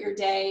throughout your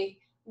day.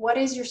 What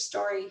is your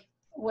story?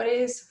 What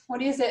is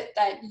it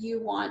that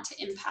you want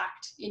to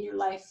impact in your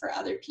life for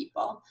other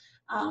people?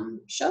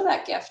 Show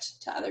that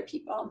gift to other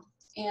people,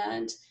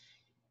 and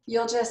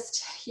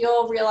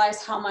you'll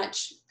realize how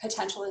much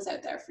potential is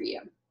out there for you.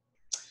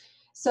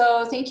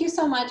 So thank you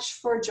so much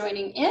for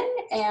joining in,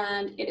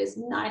 and it is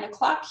 9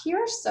 o'clock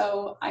here,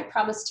 so I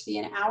promised to be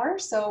an hour.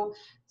 So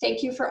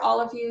thank you for all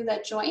of you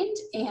that joined,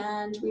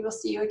 and we will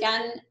see you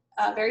again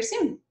very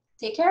soon.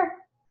 Take care.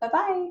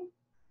 Bye-bye.